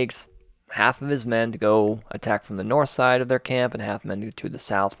 So he takes half of his men to go attack from the north side of their camp and half men to the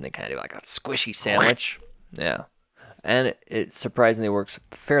south, and they kind of do like a squishy sandwich. Yeah. And it surprisingly works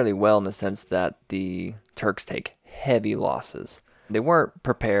fairly well in the sense that the Turks take heavy losses. They weren't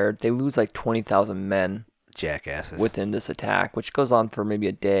prepared. They lose like 20,000 men Jackasses. within this attack, which goes on for maybe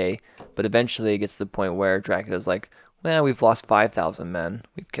a day, but eventually it gets to the point where Dracula's like, well, we've lost 5,000 men.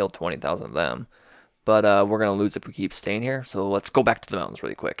 We've killed 20,000 of them. But we're going to lose if we keep staying here, so let's go back to the mountains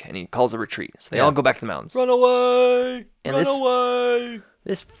really quick. And he calls a retreat. So they all go back to the mountains. Run away! And Run this- away!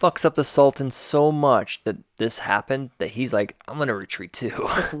 This fucks up the Sultan so much that this happened that he's like, I'm going to retreat too.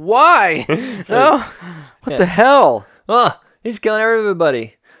 Why? No? What the hell? Oh, he's killing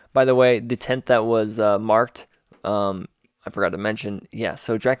everybody. By the way, the tent that was marked, I forgot to mention. Yeah,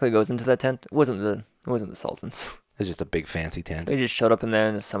 so Dracula goes into that tent. It wasn't the Sultan's. It's just a big fancy tent. They just showed up in there,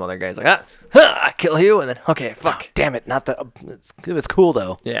 and some other guy's like, I kill you, and then okay, fuck. Damn it! Not the. It was cool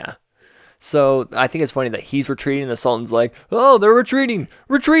though. Yeah. So I think it's funny that he's retreating, and the Sultan's like, oh, they're retreating.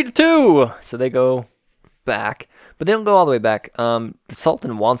 Retreat too. So they go back, but they don't go all the way back. The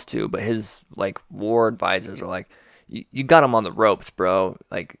Sultan wants to, but his like war advisors are like, you got him on the ropes, bro.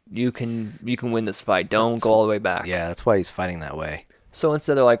 Like you can win this fight. Don't go all the way back. Yeah, that's why he's fighting that way. So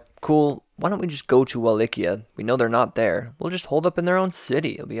instead they're like, cool, why don't we just go to Wallachia? We know they're not there. We'll just hold up in their own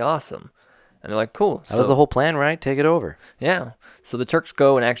city. It'll be awesome. And they're like, cool. That was the whole plan, right? Take it over. Yeah. So the Turks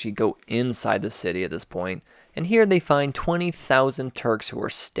go and actually go inside the city at this point. And here they find 20,000 Turks who are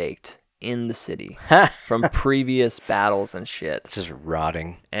staked in the city from previous battles and shit. Just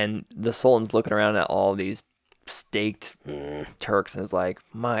rotting. And the Sultan's looking around at all these staked Turks and is like,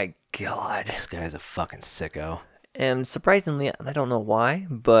 my God. This guy's a fucking sicko. And surprisingly, and I don't know why,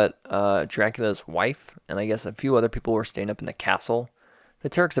 but Dracula's wife and I guess a few other people were staying up in the castle. The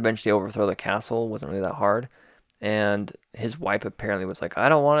Turks eventually overthrow the castle. It wasn't really that hard. And his wife apparently was like, I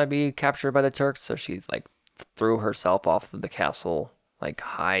don't want to be captured by the Turks. So she like threw herself off of the castle, like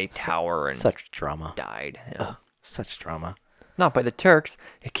high tower, and Such drama. died. Yeah. Oh, such drama. Not by the Turks.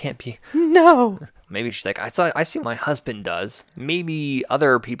 It can't be. No. Maybe she's like, I see my husband does. Maybe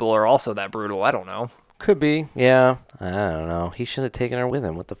other people are also that brutal. I don't know. Could be. Yeah. I don't know. He should have taken her with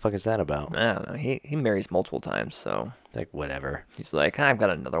him. What the fuck is that about? I don't know. He marries multiple times, so Like, whatever. he's like, I've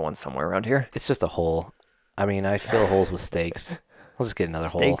got another one somewhere around here. It's just a hole. I mean, I fill holes with steaks. I'll just get another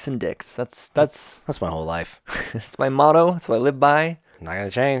hole. Steaks and dicks. That's That's my whole life. that's my motto. That's what I live by. Not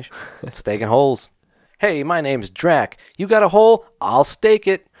gonna change. Steak and holes. Hey, my name's Drac. You got a hole? I'll stake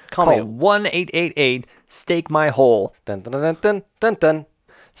it. Call Call me. 1-888 stake my hole. Dun dun dun dun dun dun.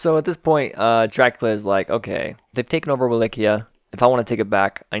 So at this point, Dracula is like, okay, they've taken over Wallachia. If I want to take it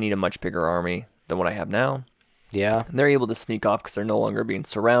back, I need a much bigger army than what I have now. Yeah. And they're able to sneak off because they're no longer being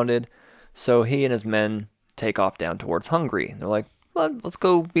surrounded. So he and his men take off down towards Hungary. They're like, well, let's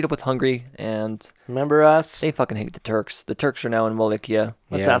go meet up with Hungary. And Remember us? they fucking hate the Turks. The Turks are now in Wallachia.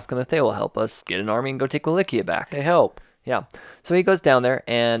 Let's Yeah. ask them if they will help us get an army and go take Wallachia back. Hey, help. Yeah. So he goes down there,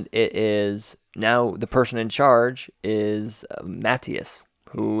 and it is now the person in charge is Matthias,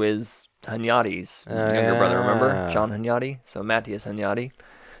 who is Hunyadi's younger brother, remember? yeah. John Hunyadi. So Matthias Hunyadi.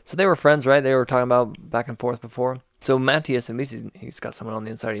 So they were friends, right? They were talking about back and forth before. So Matthias, at least he's got someone on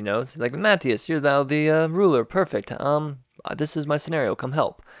the inside he knows. He's like, Matthias, you're now the ruler. Perfect. This is my scenario. Come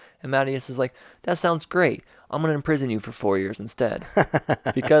help. And Matthias is like, that sounds great. I'm going to imprison you for 4 years instead.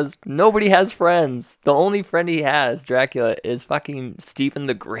 Because nobody has friends. The only friend he has, Dracula, is fucking Stephen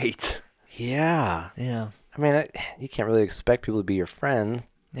the Great. Yeah. Yeah. I mean, you can't really expect people to be your friend.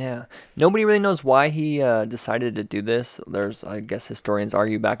 Yeah. Nobody really knows why he decided to do this. There's, I guess, historians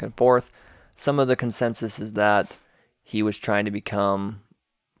argue back and forth. Some of the consensus is that he was trying to become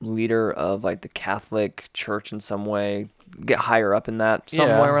leader of like the Catholic Church in some way, get higher up in that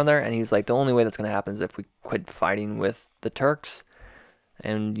somewhere Yeah. around there. And he's like, the only way that's going to happen is if we quit fighting with the Turks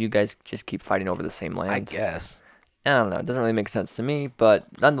and you guys just keep fighting over the same land. I guess. I don't know. It doesn't really make sense to me, but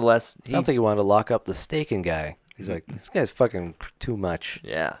nonetheless, Sounds like he wanted to lock up the staking guy. He's like, this guy's fucking too much.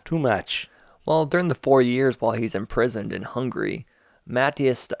 yeah. Too much. Well, during the 4 years while he's imprisoned in Hungary,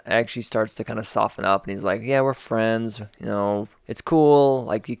 Matthias actually starts to kind of soften up, and he's like, "Yeah, we're friends. It's cool.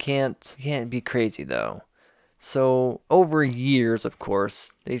 Like you can't be crazy though." So over years, of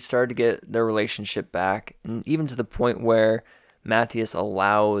course, they started to get their relationship back, and even to the point where Matthias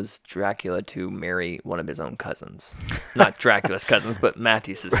allows Dracula to marry one of his own cousins. Not Dracula's cousins, but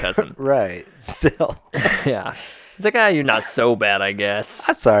Matthias's cousin. Right. Still. Yeah. He's like, you're not so bad, I guess.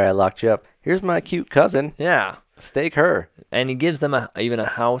 I'm sorry I locked you up. Here's my cute cousin. Yeah. Stake her. And he gives them even a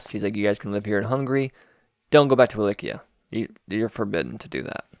house. He's like, you guys can live here in Hungary. Don't go back to Wallachia. You're forbidden to do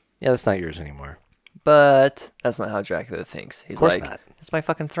that. Yeah, that's not yours anymore. But that's not how Dracula thinks. He's Of course like, not. it's my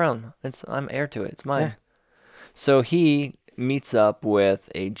fucking throne. I'm heir to it. It's mine. Yeah. So he meets up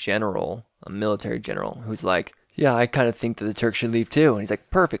with a general, a military general, who's like, yeah, I kind of think that the Turks should leave too. And he's like,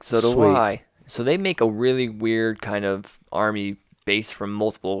 perfect, so do Sweet. I. So they make a really weird kind of army based from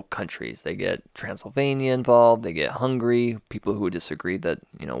multiple countries. They get Transylvania involved. They get Hungary, people who disagree that,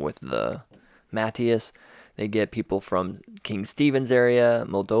 with the Matthias. They get people from King Stephen's area,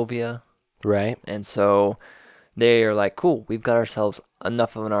 Moldavia. Right. And so they are like, cool, we've got ourselves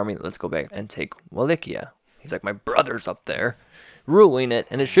enough of an army. Let's go back and take Wallachia. He's like, my brother's up there ruling it,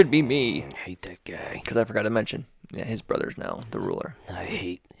 and it should be me. I hate that guy. Because I forgot to mention, yeah, his brother's now the ruler. I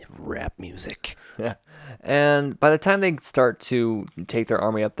hate rap music. Yeah. And by the time they start to take their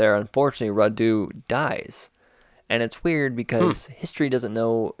army up there, unfortunately, Radu dies. And it's weird because history doesn't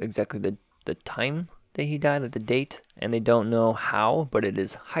know exactly the time that he died, like the date, and they don't know how, but it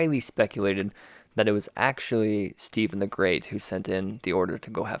is highly speculated that it was actually Stephen the Great who sent in the order to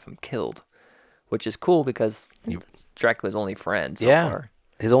go have him killed, which is cool because it's Dracula's only friend so far.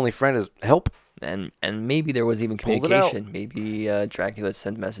 His only friend is help. And maybe there was even Pulled it out. communication. Maybe Dracula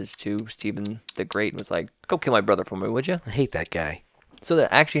sent a message to Stephen the Great and was like, go kill my brother for me, would you? I hate that guy. So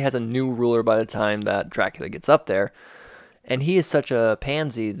that actually has a new ruler by the time that Dracula gets up there. And he is such a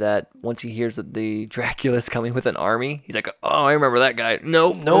pansy that once he hears that the Dracula's coming with an army, he's like, oh, I remember that guy.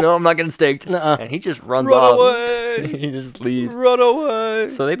 Nope. No, I'm not getting staked. Nuh-uh. And he just runs Run off. away. He just leaves. Run away.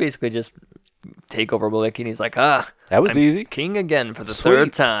 So they basically just take over Wallachia, and he's like, That was I'm easy. king again for the Sweet.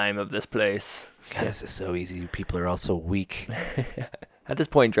 third time of this place. God, this is so easy. You people are all so weak. At this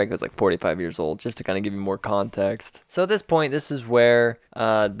point, Dracula's like 45 years old, just to kind of give you more context. So at this point, this is where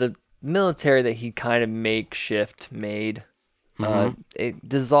the military that he kind of makeshift made, it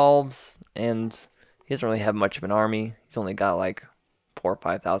dissolves, and he doesn't really have much of an army. He's only got like 4,000 or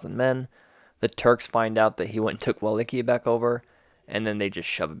 5,000 men. The Turks find out that he went and took Wallachia back over, and then they just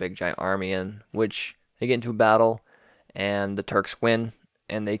shove a big giant army in, which they get into a battle, and the Turks win,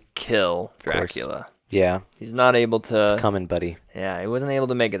 and they kill Dracula. Yeah. He's not able to... It's coming, buddy. Yeah, he wasn't able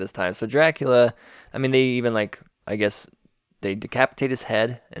to make it this time. So Dracula, I mean, they even I guess they decapitate his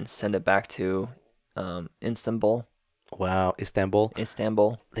head and send it back to Istanbul. Wow. Istanbul. They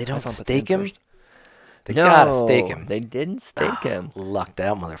don't I just wanna put that stake in him? first. They gotta stake him. They didn't stake him. Lucked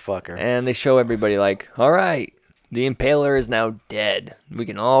out, motherfucker. And they show everybody like, all right, the Impaler is now dead. We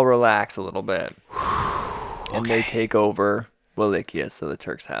can all relax a little bit. And they take over Wallachia, so the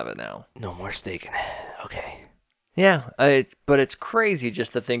Turks have it now. No more staking. Okay. Yeah, but it's crazy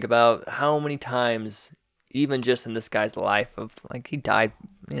just to think about how many times, even just in this guy's life of, like, he died,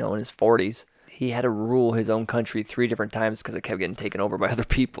 in his 40s. He had to rule his own country 3 different times because it kept getting taken over by other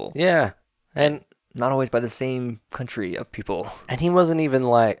people. Yeah. And not always by the same country of people. And he wasn't even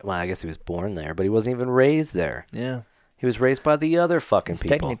like, well, I guess he was born there, but he wasn't even raised there. Yeah. He was raised by the other fucking He's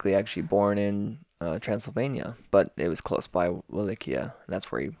people. technically actually born in Transylvania, but it was close by Wallachia, and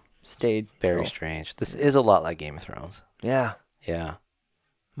that's where he stayed. Very strange. This is a lot like Game of Thrones. Yeah. Yeah.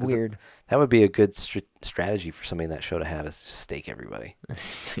 Weird. That would be a good strategy for somebody in that show to have, is just stake everybody.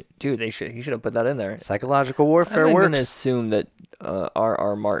 Dude, he should have put that in there. Psychological warfare I'm works. going to assume that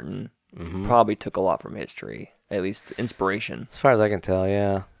R.R. Martin probably took a lot from history, at least inspiration. As far as I can tell,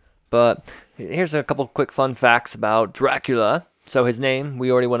 yeah. But here's a couple quick fun facts about Dracula. So his name,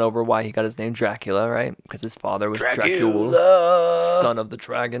 we already went over why he got his name Dracula, right? Because his father was Dracula, son of the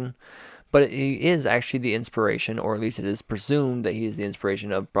dragon. But he is actually the inspiration, or at least it is presumed that he is the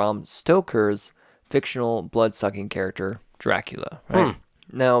inspiration of Bram Stoker's fictional blood-sucking character, Dracula, right?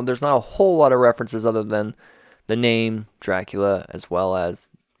 Now, there's not a whole lot of references other than the name Dracula, as well as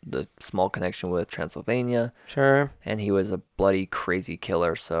the small connection with Transylvania. Sure. And he was a bloody, crazy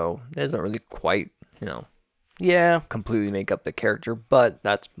killer, so it doesn't really quite, yeah, completely make up the character, but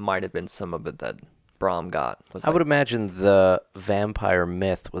that might have been some of it that Bram got. I would imagine the vampire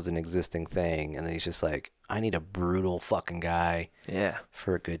myth was an existing thing, and then he's just like, I need a brutal fucking guy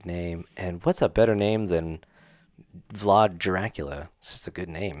for a good name. And what's a better name than Vlad Dracula? It's just a good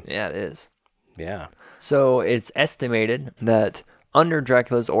name. Yeah, it is. Yeah. So it's estimated that under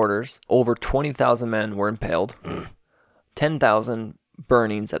Dracula's orders, over 20,000 men were impaled, 10,000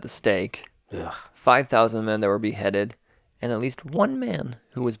 burnings at the stake, Ugh. 5,000 men that were beheaded, and at least one man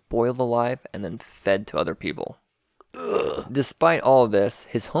who was boiled alive and then fed to other people. Despite all of this,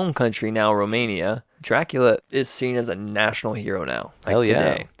 his home country, now Romania, Dracula is seen as a national hero now. Hell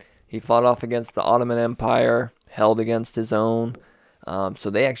yeah. Today. He fought off against the Ottoman Empire, held against his own. So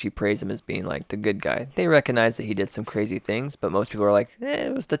they actually praise him as being like the good guy. They recognize that he did some crazy things, but most people are like,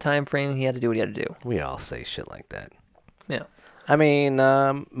 it was the time frame. He had to do what he had to do. We all say shit like that. Yeah. I mean,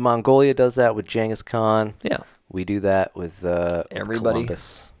 Mongolia does that with Genghis Khan. Yeah. We do that with Everybody.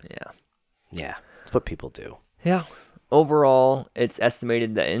 Columbus. Yeah. Yeah. It's what people do. Yeah. Overall, it's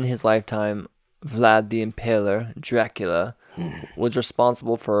estimated that in his lifetime, Vlad the Impaler, Dracula, was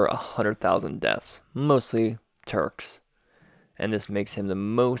responsible for 100,000 deaths, mostly Turks. And this makes him the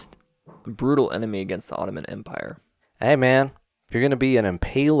most brutal enemy against the Ottoman Empire. Hey, man, if you're going to be an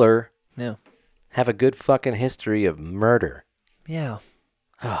impaler, Yeah. have a good fucking history of murder. Yeah.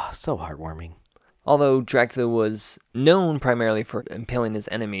 Oh, so heartwarming. Although Dracula was known primarily for impaling his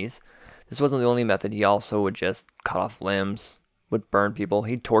enemies, this wasn't the only method. He also would just cut off limbs, would burn people.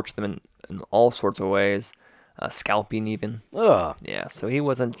 He'd torture them in all sorts of ways, scalping even. Ugh. Yeah, so he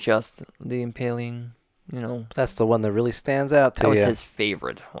wasn't just the impaling, That's the one that really stands out to That was you. his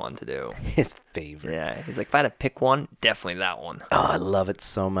favorite one to do. His favorite. Yeah, he's like, if I had to pick one, definitely that one. Oh, I love it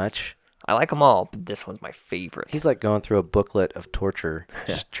so much. I like them all, but this one's my favorite. He's like going through a booklet of torture,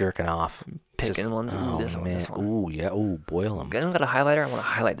 just jerking off. Picking ones. Ooh, Oh, this one, man. this one. Ooh, yeah. Ooh, boil them. I don't got a highlighter. I want to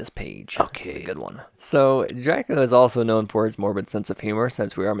highlight this page. Okay. It's a good one. So Dracula is also known for his morbid sense of humor,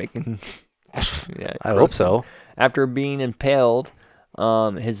 since we are making. Yeah, I hope so. After being impaled,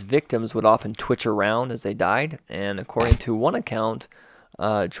 his victims would often twitch around as they died, and according to one account,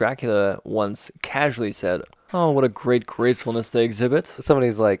 Dracula once casually said, "Oh, what a great gracefulness they exhibit."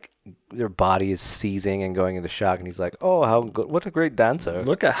 Somebody's like, their body is seizing and going into shock, and he's like, "Oh, how good! What a great dancer!"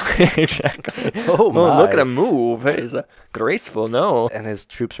 Look at exactly. Oh my! Look at him move. He's graceful. No. And his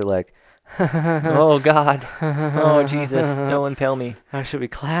troops are like, Oh God. Oh Jesus. Don't impale me. "How should we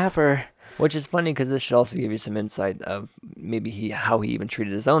clap her?" Which is funny because this should also give you some insight of maybe how he even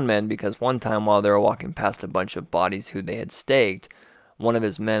treated his own men. Because one time while they were walking past a bunch of bodies who they had staked, one of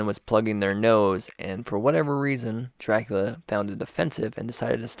his men was plugging their nose, and for whatever reason, Dracula found it offensive and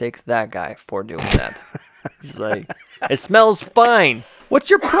decided to stake that guy for doing that. He's like, "It smells fine. What's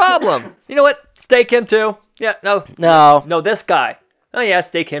your problem? You know what? Stake him too. Yeah, no, this guy. Oh yeah,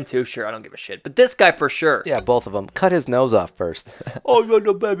 stake him too. Sure, I don't give a shit. But this guy for sure." Yeah, both of them. Cut his nose off first. Oh,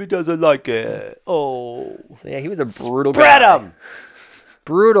 no, baby doesn't like it. Oh. So yeah, he was a brutal Spread guy. him!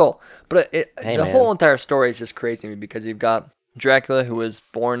 Brutal. But Hey, the man. whole entire story is just crazy to me because you've got Dracula, who was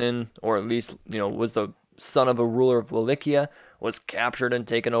born in, or at least, was the son of a ruler of Wallachia, was captured and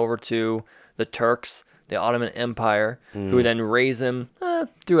taken over to the Turks, the Ottoman Empire, who would then raise him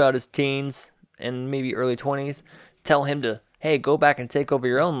throughout his teens and maybe early 20s, tell him to, hey, go back and take over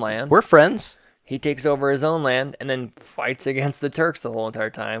your own land. We're friends. He takes over his own land and then fights against the Turks the whole entire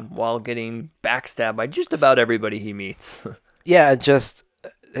time while getting backstabbed by just about everybody he meets. Yeah,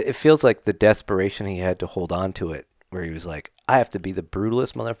 it feels like the desperation he had to hold on to it, where he was like, I have to be the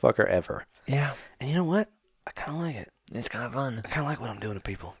brutalest motherfucker ever. Yeah. And you know what? I kind of like it. It's kind of fun. I kind of like what I'm doing to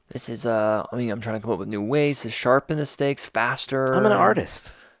people. This is, I'm trying to come up with new ways to sharpen the stakes faster. I'm an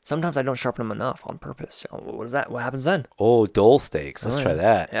artist. Sometimes I don't sharpen them enough on purpose. What is that? What happens then? Oh, dole steaks. Let's Oh, try yeah.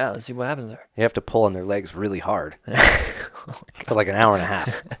 that. Yeah, let's see what happens there. You have to pull on their legs really hard for like an hour and a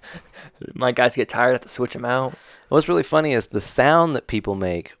half. My guys get tired, I have to switch them out. What's really funny is the sound that people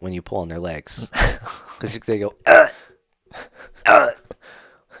make when you pull on their legs. Because they go,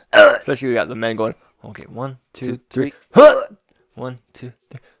 Especially we got the men going, okay, 1, 2, 3. 1, 2,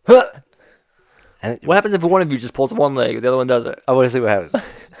 3. And What happens if one of you just pulls one leg, the other one does it? I want to see what happens.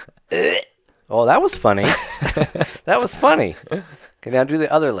 Oh, that was funny. That was funny. Okay, now do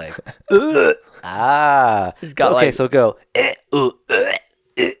the other leg. He's got okay, like- so go.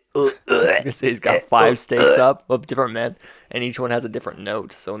 You can see he's got 5 stakes up of different men, and each one has a different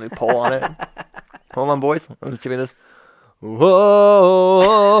note. So when they pull on it, hold on, boys. Let's see this. Whoa,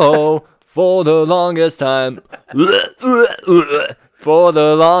 for the longest time, for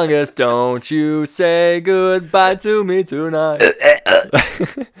the longest, don't you say goodbye to me tonight.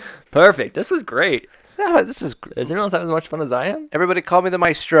 Perfect. This was great. Yeah, this is. Is anyone else having as much fun as I am? Everybody call me the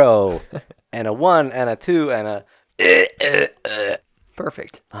maestro. And a 1 and a 2 and a.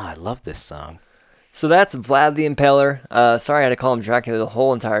 Perfect. Oh, I love this song. So that's Vlad the Impaler. Sorry I had to call him Dracula the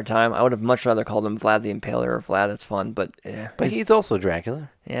whole entire time. I would have much rather called him Vlad the Impaler or Vlad. It's fun, but But he's also Dracula.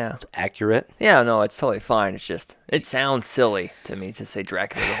 yeah. It's accurate. Yeah, no, it's totally fine. It's just, it sounds silly to me to say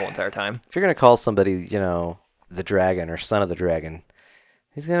Dracula the whole entire time. If you're going to call somebody, the dragon or son of the dragon,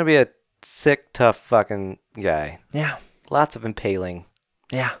 he's going to be a sick, tough fucking guy. Yeah. Lots of impaling.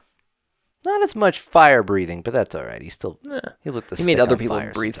 Yeah. Not as much fire breathing, but that's all right. He lit the He made stick other on people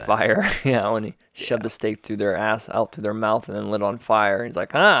fire breathe sometimes. fire. Yeah, when he shoved a stake through their ass, out through their mouth, and then lit on fire. He's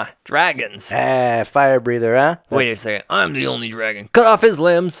like, dragons. Fire breather, huh? Wait a second. I'm the only dragon. Cut off his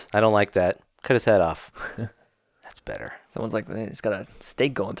limbs. I don't like that. Cut his head off. That's better. Someone's like, he's got a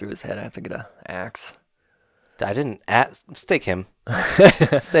stake going through his head. I have to get an axe. I didn't stake him.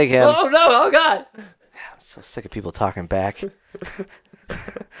 Stake him. Oh, no. Oh, God. I'm so sick of people talking back.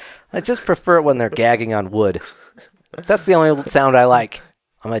 I just prefer it when they're gagging on wood. That's the only sound I like.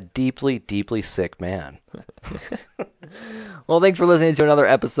 I'm a deeply, deeply sick man. Well, thanks for listening to another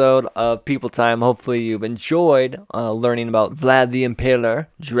episode of People Time. Hopefully you've enjoyed learning about Vlad the Impaler,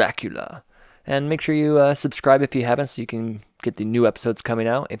 Dracula. And make sure you subscribe if you haven't so you can get the new episodes coming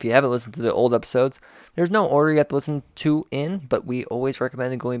out. If you haven't listened to the old episodes, there's no order you have to listen to in, but we always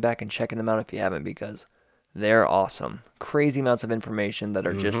recommend going back and checking them out if you haven't because they're awesome. Crazy amounts of information that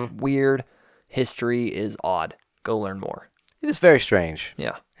are just weird. History is odd. Go learn more. It is very strange.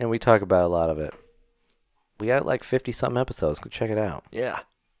 Yeah. And we talk about a lot of it. We got like 50-something episodes. Go check it out. Yeah.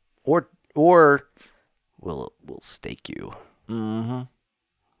 Or we'll stake you. Mm-hmm.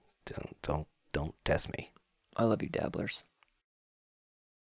 Don't test me. I love you, dabblers.